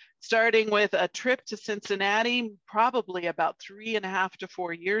 starting with a trip to Cincinnati, probably about 3.5 to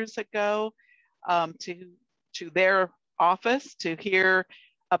 4 years ago, to their office to hear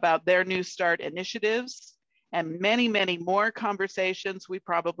about their New Start initiatives, and many, many more conversations. We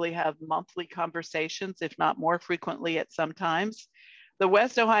probably have monthly conversations, if not more frequently at some times. The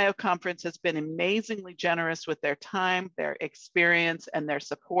West Ohio Conference has been amazingly generous with their time, their experience, and their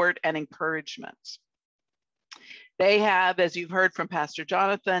support and encouragement. They have, as you've heard from Pastor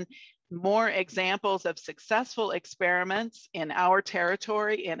Jonathan, more examples of successful experiments in our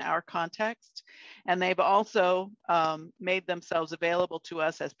territory, in our context, and they've also made themselves available to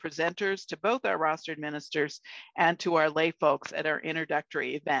us as presenters to both our rostered ministers and to our lay folks at our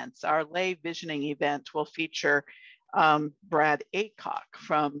introductory events. Our lay visioning event will feature Brad Aycock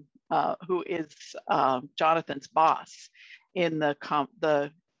from who is Jonathan's boss in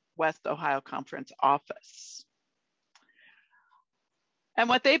the West Ohio Conference office. And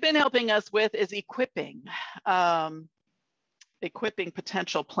what they've been helping us with is equipping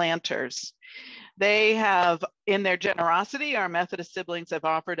potential planters. They have, in their generosity, our Methodist siblings have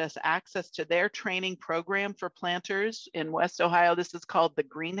offered us access to their training program for planters in West Ohio. This is called the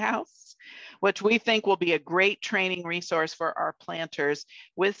Greenhouse, which we think will be a great training resource for our planters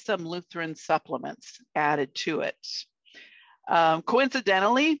with some Lutheran supplements added to it.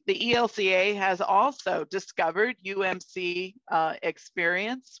 Coincidentally, the ELCA has also discovered UMC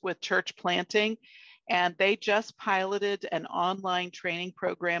experience with church planting, and they just piloted an online training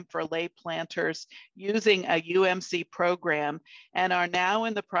program for lay planters using a UMC program and are now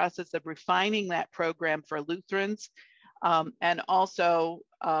in the process of refining that program for Lutherans and also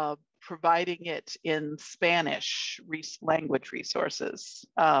providing it in Spanish language resources.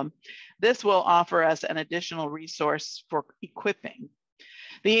 This will offer us an additional resource for equipping.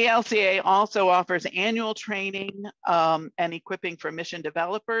 The ELCA also offers annual training and equipping for mission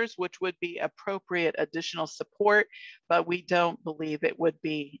developers, which would be appropriate additional support, but we don't believe it would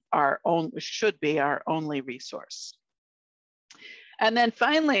be should be our only resource. And then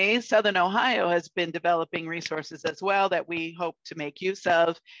finally, Southern Ohio has been developing resources as well that we hope to make use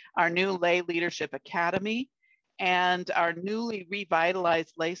of. Our new Lay Leadership Academy and our newly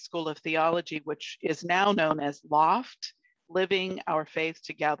revitalized Lay School of Theology, which is now known as LOFT, Living Our Faith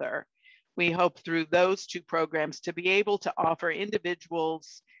Together. We hope through those two programs to be able to offer individual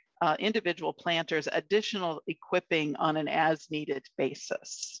planters additional equipping on an as-needed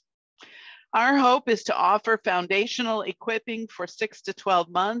basis. Our hope is to offer foundational equipping for 6 to 12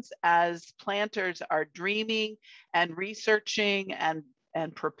 months as planters are dreaming and researching and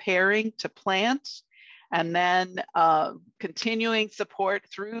preparing to plant, and then continuing support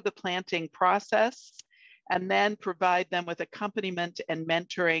through the planting process, and then provide them with accompaniment and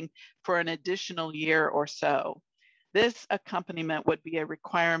mentoring for an additional year or so. This accompaniment would be a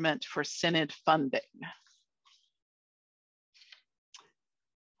requirement for Synod funding.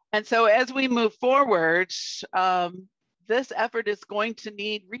 And so as we move forward, this effort is going to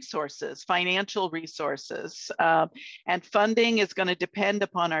need resources, financial resources, and funding is going to depend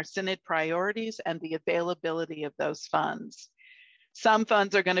upon our Synod priorities and the availability of those funds. Some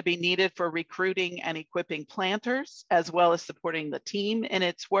funds are going to be needed for recruiting and equipping planters, as well as supporting the team in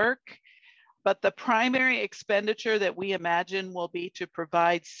its work. But the primary expenditure that we imagine will be to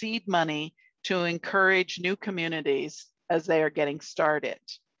provide seed money to encourage new communities as they are getting started.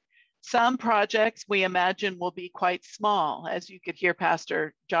 Some projects we imagine will be quite small. As you could hear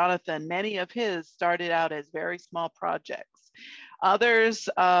Pastor Jonathan, many of his started out as very small projects. Others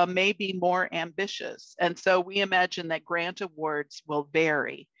may be more ambitious. And so we imagine that grant awards will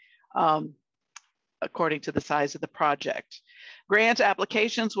vary according to the size of the project. Grant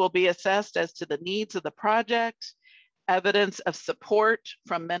applications will be assessed as to the needs of the project, evidence of support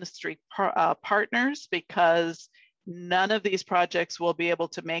from ministry partners, because none of these projects will be able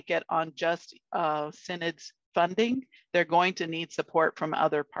to make it on just Synod's funding. They're going to need support from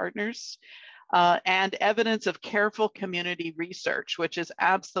other partners. And evidence of careful community research, which is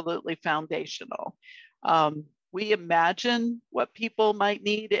absolutely foundational. We imagine what people might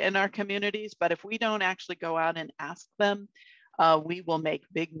need in our communities, but if we don't actually go out and ask them, we will make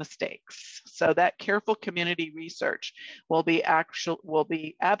big mistakes. So that careful community research will be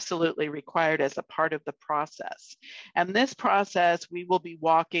absolutely required as a part of the process. And this process, we will be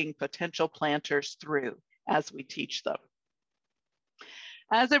walking potential planters through as we teach them.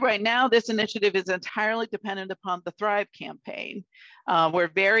 As of right now, this initiative is entirely dependent upon the Thrive campaign. We're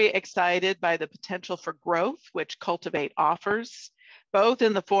very excited by the potential for growth, which Cultivate offers, both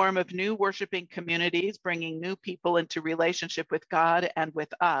in the form of new worshiping communities, bringing new people into relationship with God and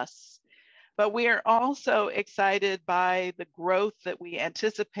with us. But we are also excited by the growth that we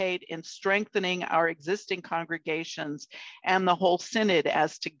anticipate in strengthening our existing congregations and the whole Synod,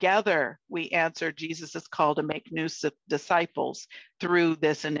 as together we answer Jesus's call to make new disciples through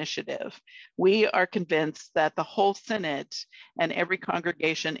this initiative. We are convinced that the whole Synod and every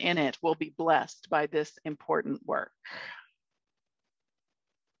congregation in it will be blessed by this important work.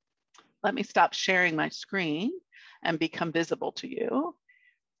 Let me stop sharing my screen and become visible to you.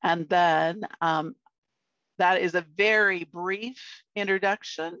 And then that is a very brief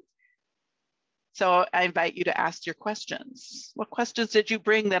introduction. So I invite you to ask your questions. What questions did you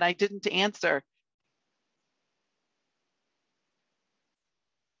bring that I didn't answer?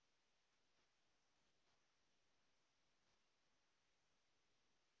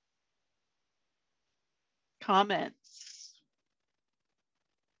 Comments?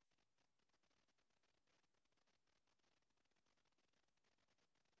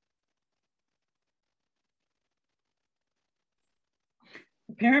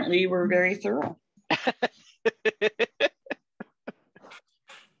 Apparently you were very thorough.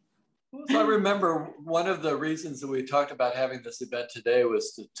 So I remember one of the reasons that we talked about having this event today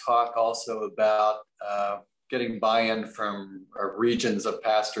was to talk also about getting buy-in from regions of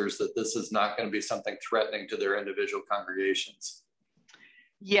pastors that this is not going to be something threatening to their individual congregations.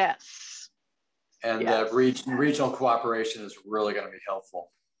 Yes. And that regional cooperation is really going to be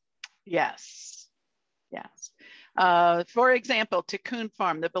helpful. Yes. Yes. For example, Tikkun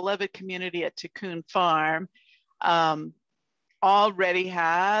Farm, the beloved community at Tikkun Farm, already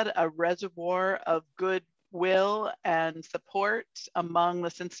had a reservoir of goodwill and support among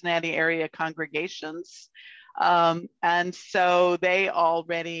the Cincinnati area congregations. And so they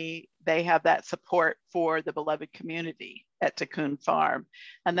have that support for the beloved community at Tikkun Farm.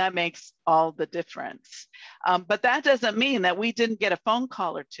 And that makes all the difference. But that doesn't mean that we didn't get a phone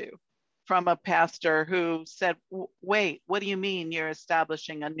call or two from a pastor who said, wait, what do you mean you're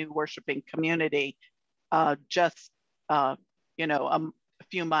establishing a new worshiping community just a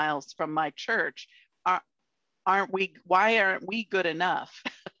few miles from my church? Why aren't we good enough?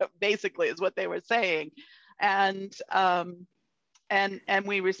 Basically is what they were saying. And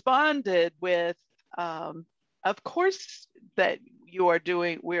we responded with, of course that you are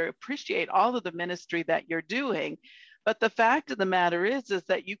doing, we appreciate all of the ministry that you're doing, but the fact of the matter is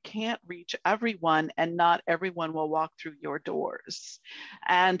that you can't reach everyone, and not everyone will walk through your doors.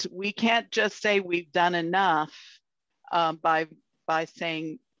 And we can't just say we've done enough by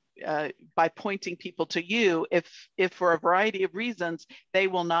saying, by pointing people to you, if for a variety of reasons they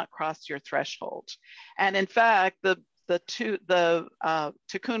will not cross your threshold. And in fact, the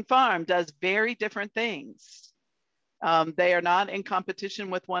Tikkun Farm does very different things. They are not in competition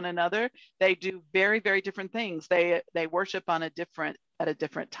with one another. They do very, very different things. They worship at a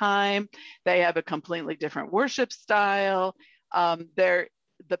different time. They have a completely different worship style.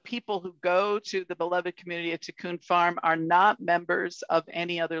 The people who go to the beloved community at Tikkun Farm are not members of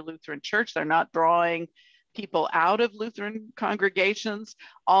any other Lutheran church. They're not drawing people out of Lutheran congregations,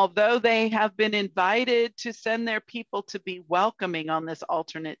 although they have been invited to send their people to be welcoming on this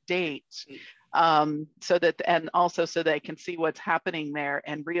alternate date. So they can see what's happening there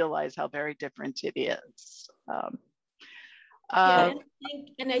and realize how very different it is. And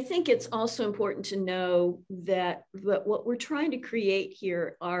I think it's also important to know that what we're trying to create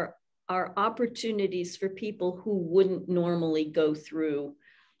here are opportunities for people who wouldn't normally go through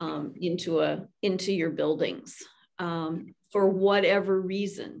into your buildings for whatever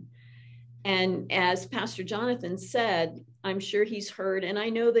reason. And as Pastor Jonathan said, I'm sure he's heard, and I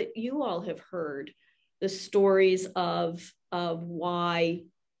know that you all have heard the stories of why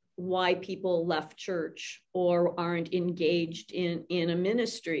people left church or aren't engaged in a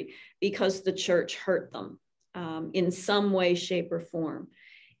ministry because the church hurt them in some way, shape, or form.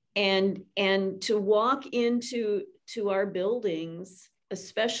 And to walk into our buildings,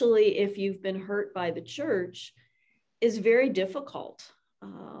 especially if you've been hurt by the church, is very difficult.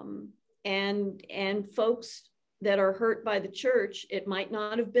 And folks that are hurt by the church, it might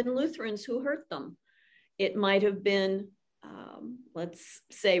not have been Lutherans who hurt them. It might have been, let's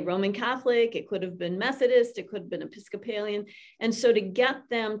say, Roman Catholic. It could have been Methodist. It could have been Episcopalian. And so to get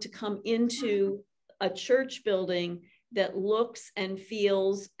them to come into a church building that looks and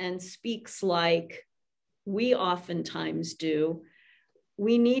feels and speaks like we oftentimes do,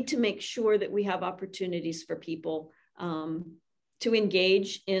 we need to make sure that we have opportunities for people to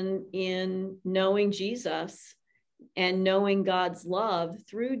engage in knowing Jesus and knowing God's love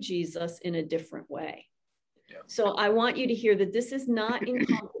through Jesus in a different way. Yeah. So I want you to hear that this is not in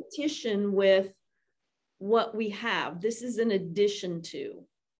competition with what we have. This is in addition to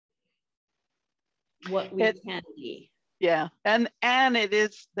what we can be. Yeah, and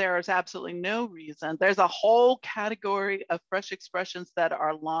there is absolutely no reason. There's a whole category of fresh expressions that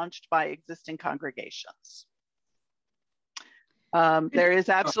are launched by existing congregations. There is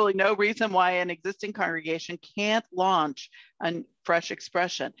absolutely no reason why an existing congregation can't launch a fresh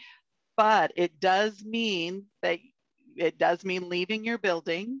expression, but it does mean leaving your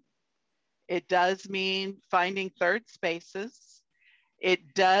building. It does mean finding third spaces.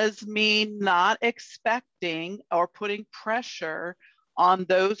 It does mean not expecting or putting pressure on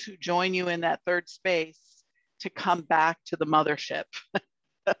those who join you in that third space to come back to the mothership.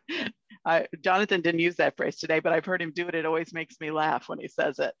 Jonathan didn't use that phrase today, but I've heard him do it. It always makes me laugh when he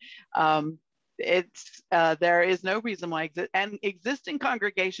says it. there is no reason why and existing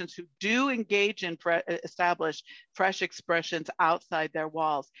congregations who do engage in establish fresh expressions outside their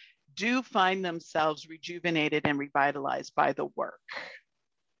walls do find themselves rejuvenated and revitalized by the work.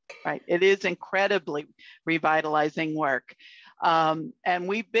 Right, it is incredibly revitalizing work. And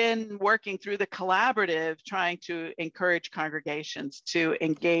we've been working through the collaborative, trying to encourage congregations to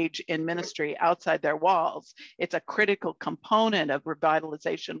engage in ministry outside their walls. It's a critical component of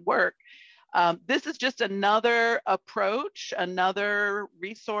revitalization work. This is just another approach, another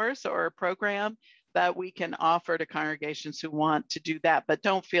resource or a program that we can offer to congregations who want to do that, but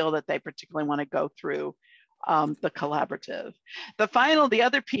don't feel that they particularly want to go through the collaborative. The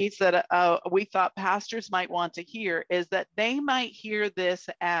other piece that we thought pastors might want to hear is that they might hear this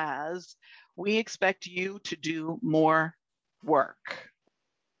as, we expect you to do more work.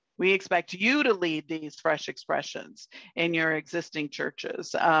 We expect you to lead these fresh expressions in your existing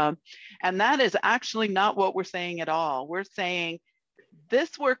churches. And that is actually not what we're saying at all. We're saying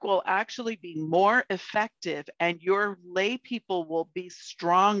this work will actually be more effective and your lay people will be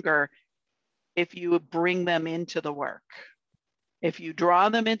stronger if you bring them into the work, if you draw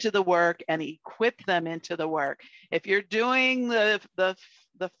them into the work and equip them into the work. If you're doing the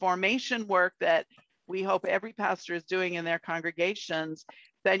formation work that we hope every pastor is doing in their congregations,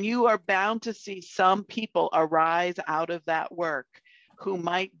 then you are bound to see some people arise out of that work who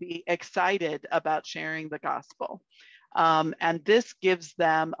might be excited about sharing the gospel. And this gives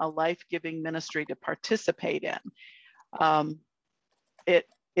them a life-giving ministry to participate in. It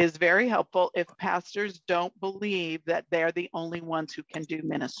is very helpful if pastors don't believe that they're the only ones who can do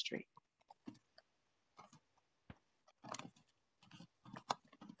ministry.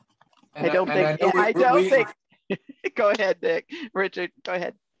 I don't think. Go ahead, Nick. Richard, go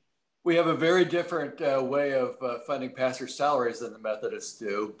ahead. We have a very different way of funding pastor salaries than the Methodists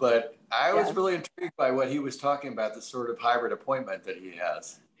do, but I was really intrigued by what he was talking about, the sort of hybrid appointment that he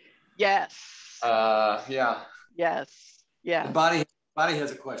has. Yes. Yeah. Yes. Yeah. Bonnie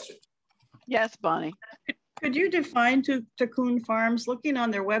has a question. Yes, Bonnie. Could you define Cocoon Farms? Looking on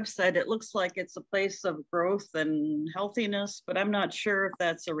their website, it looks like it's a place of growth and healthiness, but I'm not sure if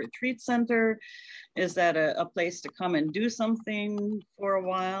that's a retreat center. Is that a place to come and do something for a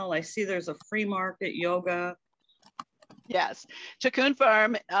while? I see there's a free market, yoga. Yes, Cocoon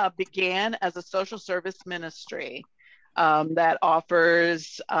Farm began as a social service ministry that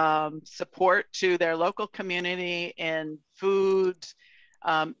offers support to their local community in food,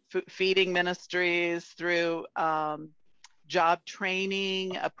 feeding ministries, through job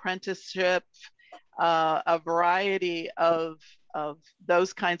training, apprenticeship, a variety of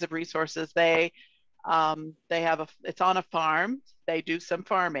those kinds of resources. They have it's on a farm. They do some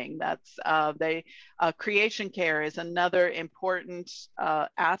farming. That's creation care is another important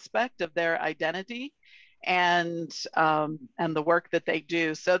aspect of their identity and the work that they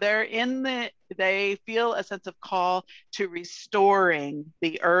do. So they feel a sense of call to restoring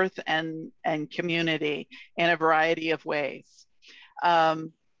the earth and community in a variety of ways.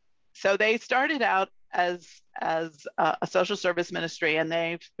 So they started out as a social service ministry, and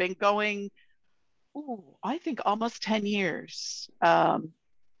they've been going, I think almost 10 years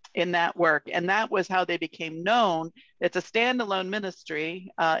in that work. And that was how they became known. It's a standalone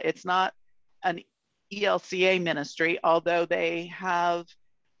ministry. It's not an ELCA ministry, although they have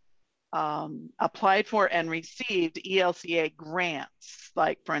applied for and received ELCA grants,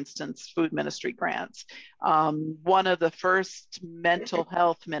 like, for instance, food ministry grants. One of the first mental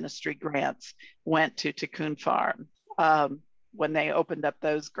health ministry grants went to Cocoon Farm when they opened up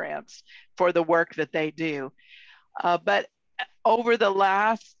those grants for the work that they do. But over the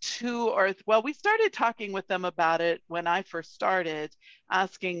last we started talking with them about it when I first started,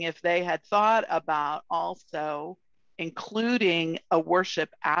 asking if they had thought about also including a worship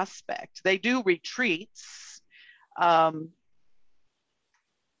aspect. They do retreats, and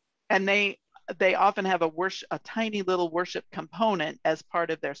they often have a tiny little worship component as part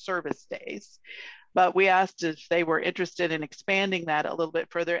of their service days. But we asked if they were interested in expanding that a little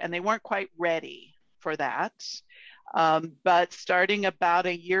bit further, and they weren't quite ready for that. But starting about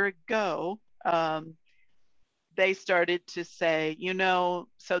a year ago, they started to say,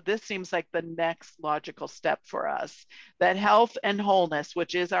 so this seems like the next logical step for us, that health and wholeness,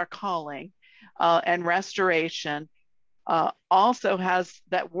 which is our calling, and restoration also has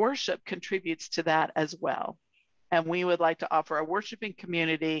that worship contributes to that as well. And we would like to offer a worshiping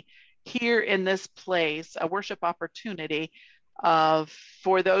community here in this place, a worship opportunity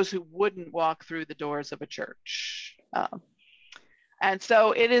for those who wouldn't walk through the doors of a church. And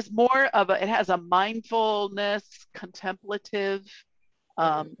so it is more of it has a mindfulness, contemplative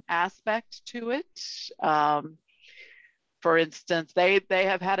aspect to it. For instance, they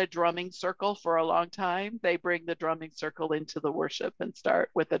have had a drumming circle for a long time. They bring the drumming circle into the worship and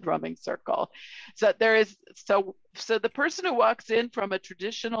start with a drumming circle. So the person who walks in from a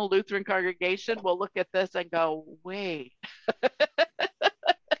traditional Lutheran congregation will look at this and go, wait.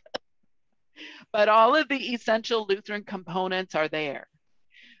 But all of the essential Lutheran components are there.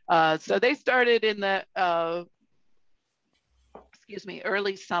 So they started in the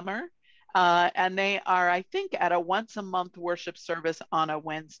early summer. And they are, I think, at a once a month worship service on a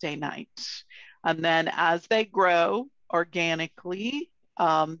Wednesday night. And then as they grow organically,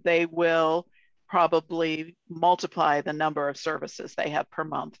 they will probably multiply the number of services they have per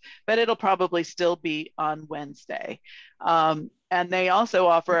month, but it'll probably still be on Wednesday. And they also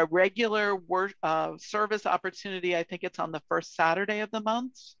offer a regular service opportunity. I think it's on the first Saturday of the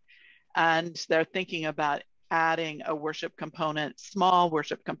month. And they're thinking about adding a worship component, small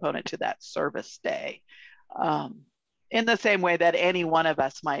worship component to that service day, in the same way that any one of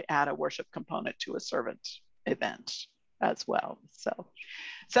us might add a worship component to a servant event as well.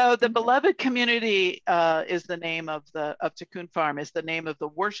 So the beloved community is the name of Tikkun Farm, is the name of the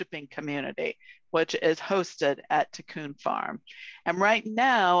worshiping community, which is hosted at Tikkun Farm. And right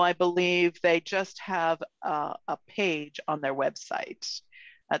now, I believe they just have a page on their website.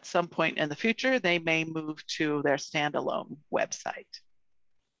 At some point in the future, they may move to their standalone website.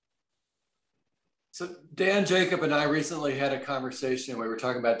 So Dan Jacob and I recently had a conversation. We were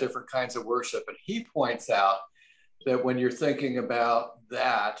talking about different kinds of worship, and he points out that when you're thinking about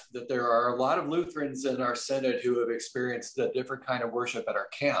that there are a lot of Lutherans in our synod who have experienced a different kind of worship at our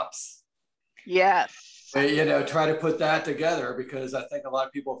camps. Yes. Try to put that together, because I think a lot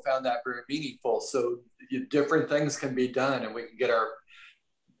of people found that very meaningful. So different things can be done, and we can get our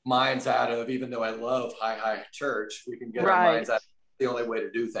minds out of, even though I love high church, we can get our minds out of the only way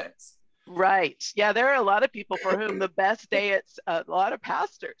to do things. Right. Yeah, there are a lot of people for whom the best day at a lot of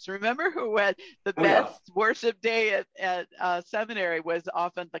pastors. Remember who had the best worship day at seminary was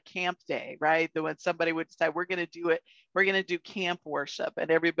often the camp day, right? When somebody would say, we're going to do it, we're going to do camp worship, and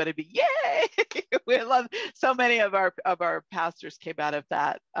everybody would be, yay! We love, so many of our pastors came out of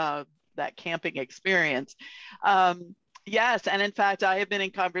that camping experience. Yes, and in fact, I have been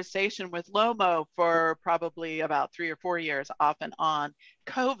in conversation with Lomo for probably about 3 or 4 years, off and on.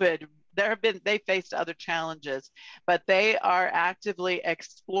 COVID, they faced other challenges, but they are actively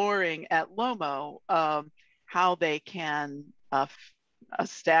exploring at Lomo how they can offer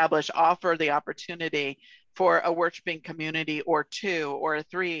the opportunity for a worshiping community or 2 or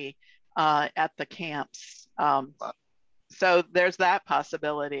 3 at the camps. So there's that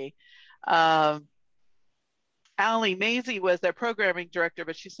possibility. Allie Maisie was their programming director,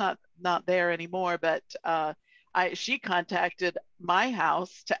 but she's not there anymore. But she contacted my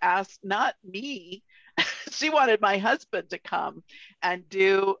house to ask, not me, she wanted my husband to come and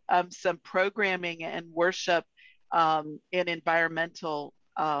do some programming and worship in environmental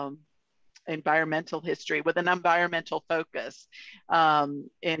history with an environmental focus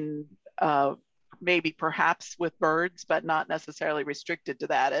in maybe perhaps with birds, but not necessarily restricted to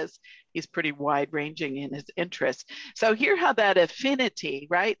that, as he's pretty wide ranging in his interests. So here how that affinity,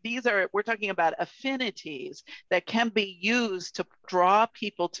 right? We're talking about affinities that can be used to draw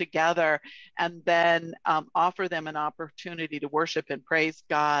people together and then offer them an opportunity to worship and praise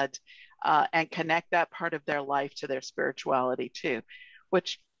God and connect that part of their life to their spirituality too,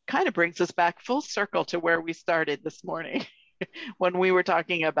 which kind of brings us back full circle to where we started this morning when we were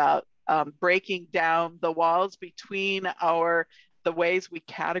talking about breaking down the walls between the ways we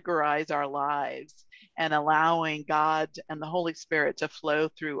categorize our lives and allowing God and the Holy Spirit to flow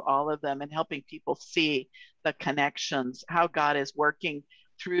through all of them and helping people see the connections, how God is working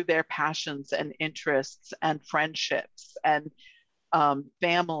through their passions and interests and friendships and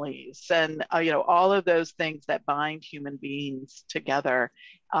families and all of those things that bind human beings together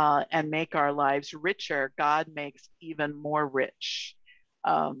and make our lives richer. God makes even more rich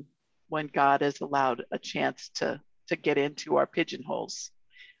when God is allowed a chance to get into our pigeonholes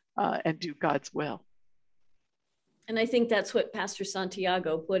and do God's will. And I think that's what Pastor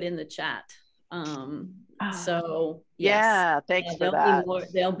Santiago put in the chat. So yeah, thanks for that.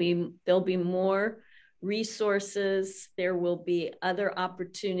 There'll be more resources. There will be other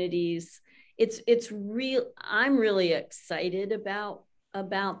opportunities. It's real. I'm really excited about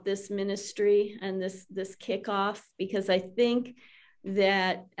this ministry and this kickoff, because I think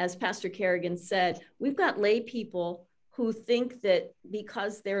that, as Pastor Kerrigan said, we've got lay people who think that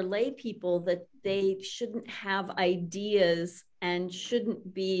because they're lay people that they shouldn't have ideas and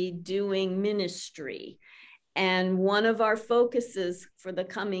shouldn't be doing ministry. And one of our focuses for the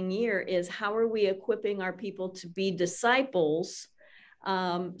coming year is how are we equipping our people to be disciples,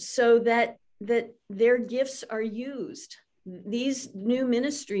 so that their gifts are used. These new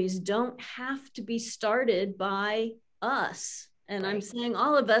ministries don't have to be started by us. And I'm saying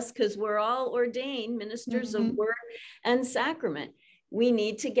all of us because we're all ordained ministers of word and sacrament. We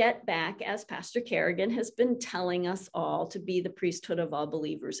need to get back, as Pastor Kerrigan has been telling us all, to be the priesthood of all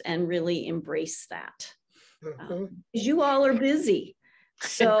believers and really embrace that. You all are busy.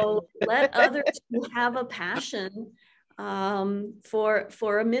 So let others who have a passion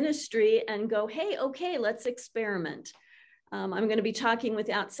for a ministry and go, hey, okay, let's experiment. I'm going to be talking with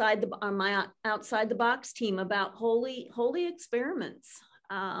my outside the box team about holy experiments.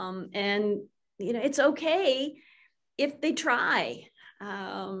 And it's okay if they try.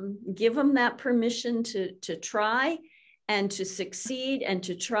 Give them that permission to try and to succeed and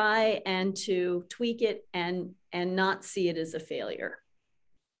to try and to tweak it and not see it as a failure.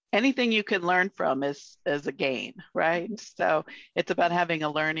 Anything you can learn from is a gain, right? So it's about having a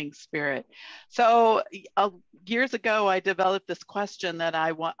learning spirit. So years ago, I developed this question that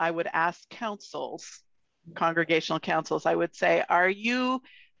I would ask councils, congregational councils. I would say, are you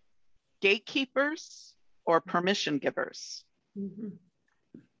gatekeepers or permission givers?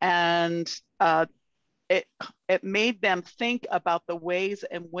 And it made them think about the ways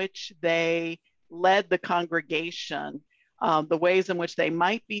in which they led the congregation, the ways in which they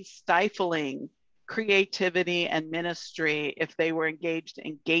might be stifling creativity and ministry if they were engaged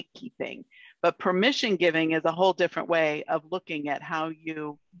in gatekeeping. But permission giving is a whole different way of looking at how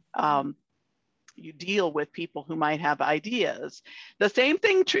you deal with people who might have ideas. The same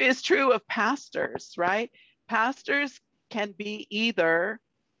thing is true of pastors, right? Pastors can be either,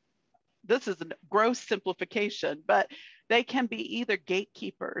 this is a gross simplification, but they can be either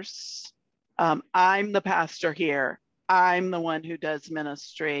gatekeepers. I'm the pastor here. I'm the one who does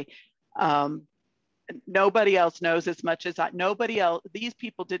ministry. Nobody else knows as much as nobody else. These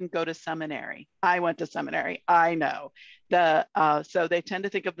people didn't go to seminary. I went to seminary. I know. So they tend to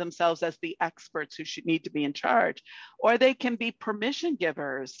think of themselves as the experts who should need to be in charge. Or they can be permission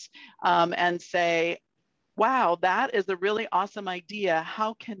givers and say, wow, that is a really awesome idea.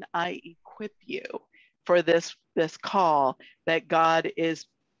 How can I equip you for this call that God is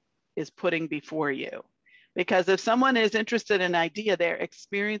putting before you? Because if someone is interested in an idea, they're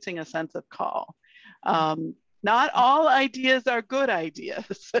experiencing a sense of call. Not all ideas are good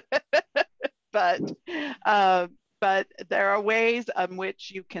ideas, but there are ways in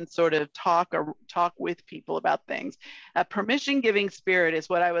which you can sort of talk with people about things. A permission-giving spirit is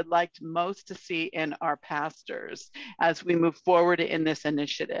what I would like most to see in our pastors as we move forward in this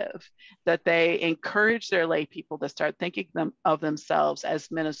initiative, that they encourage their lay people to start thinking of themselves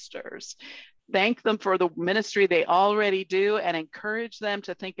as ministers. Thank them for the ministry they already do and encourage them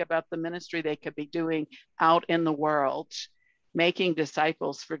to think about the ministry they could be doing out in the world, making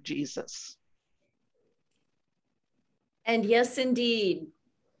disciples for Jesus. And yes, indeed,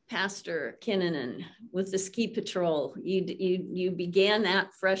 Pastor Kinnunen, with the ski patrol, you began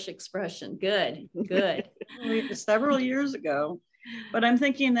that fresh expression. Good. Several years ago. But I'm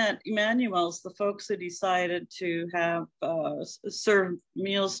thinking that Emmanuel's, the folks who decided to have serve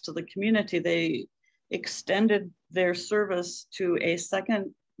meals to the community, they extended their service to a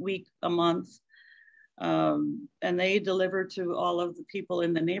second week a month, and they deliver to all of the people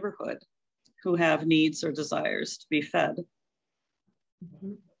in the neighborhood who have needs or desires to be fed.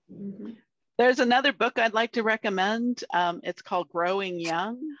 There's another book I'd like to recommend. It's called Growing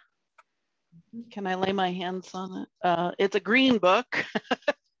Young. Can I lay my hands on it? It's a green book.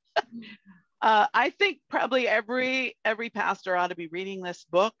 I think probably every pastor ought to be reading this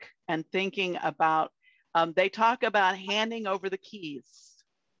book and thinking about, they talk about handing over the keys.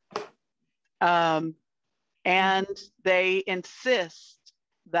 And they insist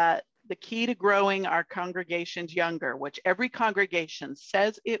that the key to growing our congregations younger, which every congregation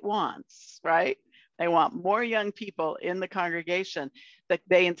says it wants, right? They want more young people in the congregation. That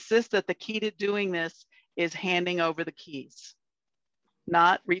they insist that the key to doing this is handing over the keys,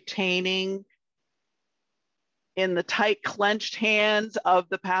 not retaining in the tight clenched hands of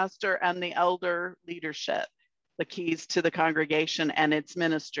the pastor and the elder leadership the keys to the congregation and its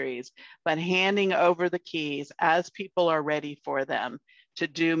ministries, but handing over the keys as people are ready for them to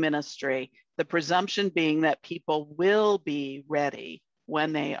do ministry. The presumption being that people will be ready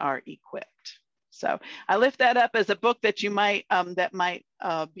when they are equipped. So I lift that up as a book that you might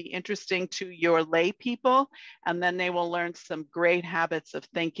be interesting to your lay people, and then they will learn some great habits of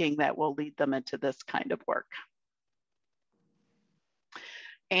thinking that will lead them into this kind of work.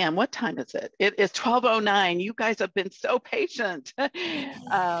 And what time is it? It is 12:09. You guys have been so patient.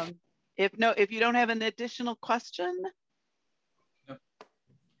 If you don't have an additional question. No.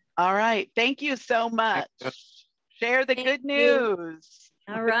 All right. Thank you so much. Share the good news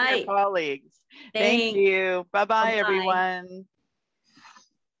All with right. your colleagues. Thanks. Thank you. Bye-bye, Bye-bye. everyone.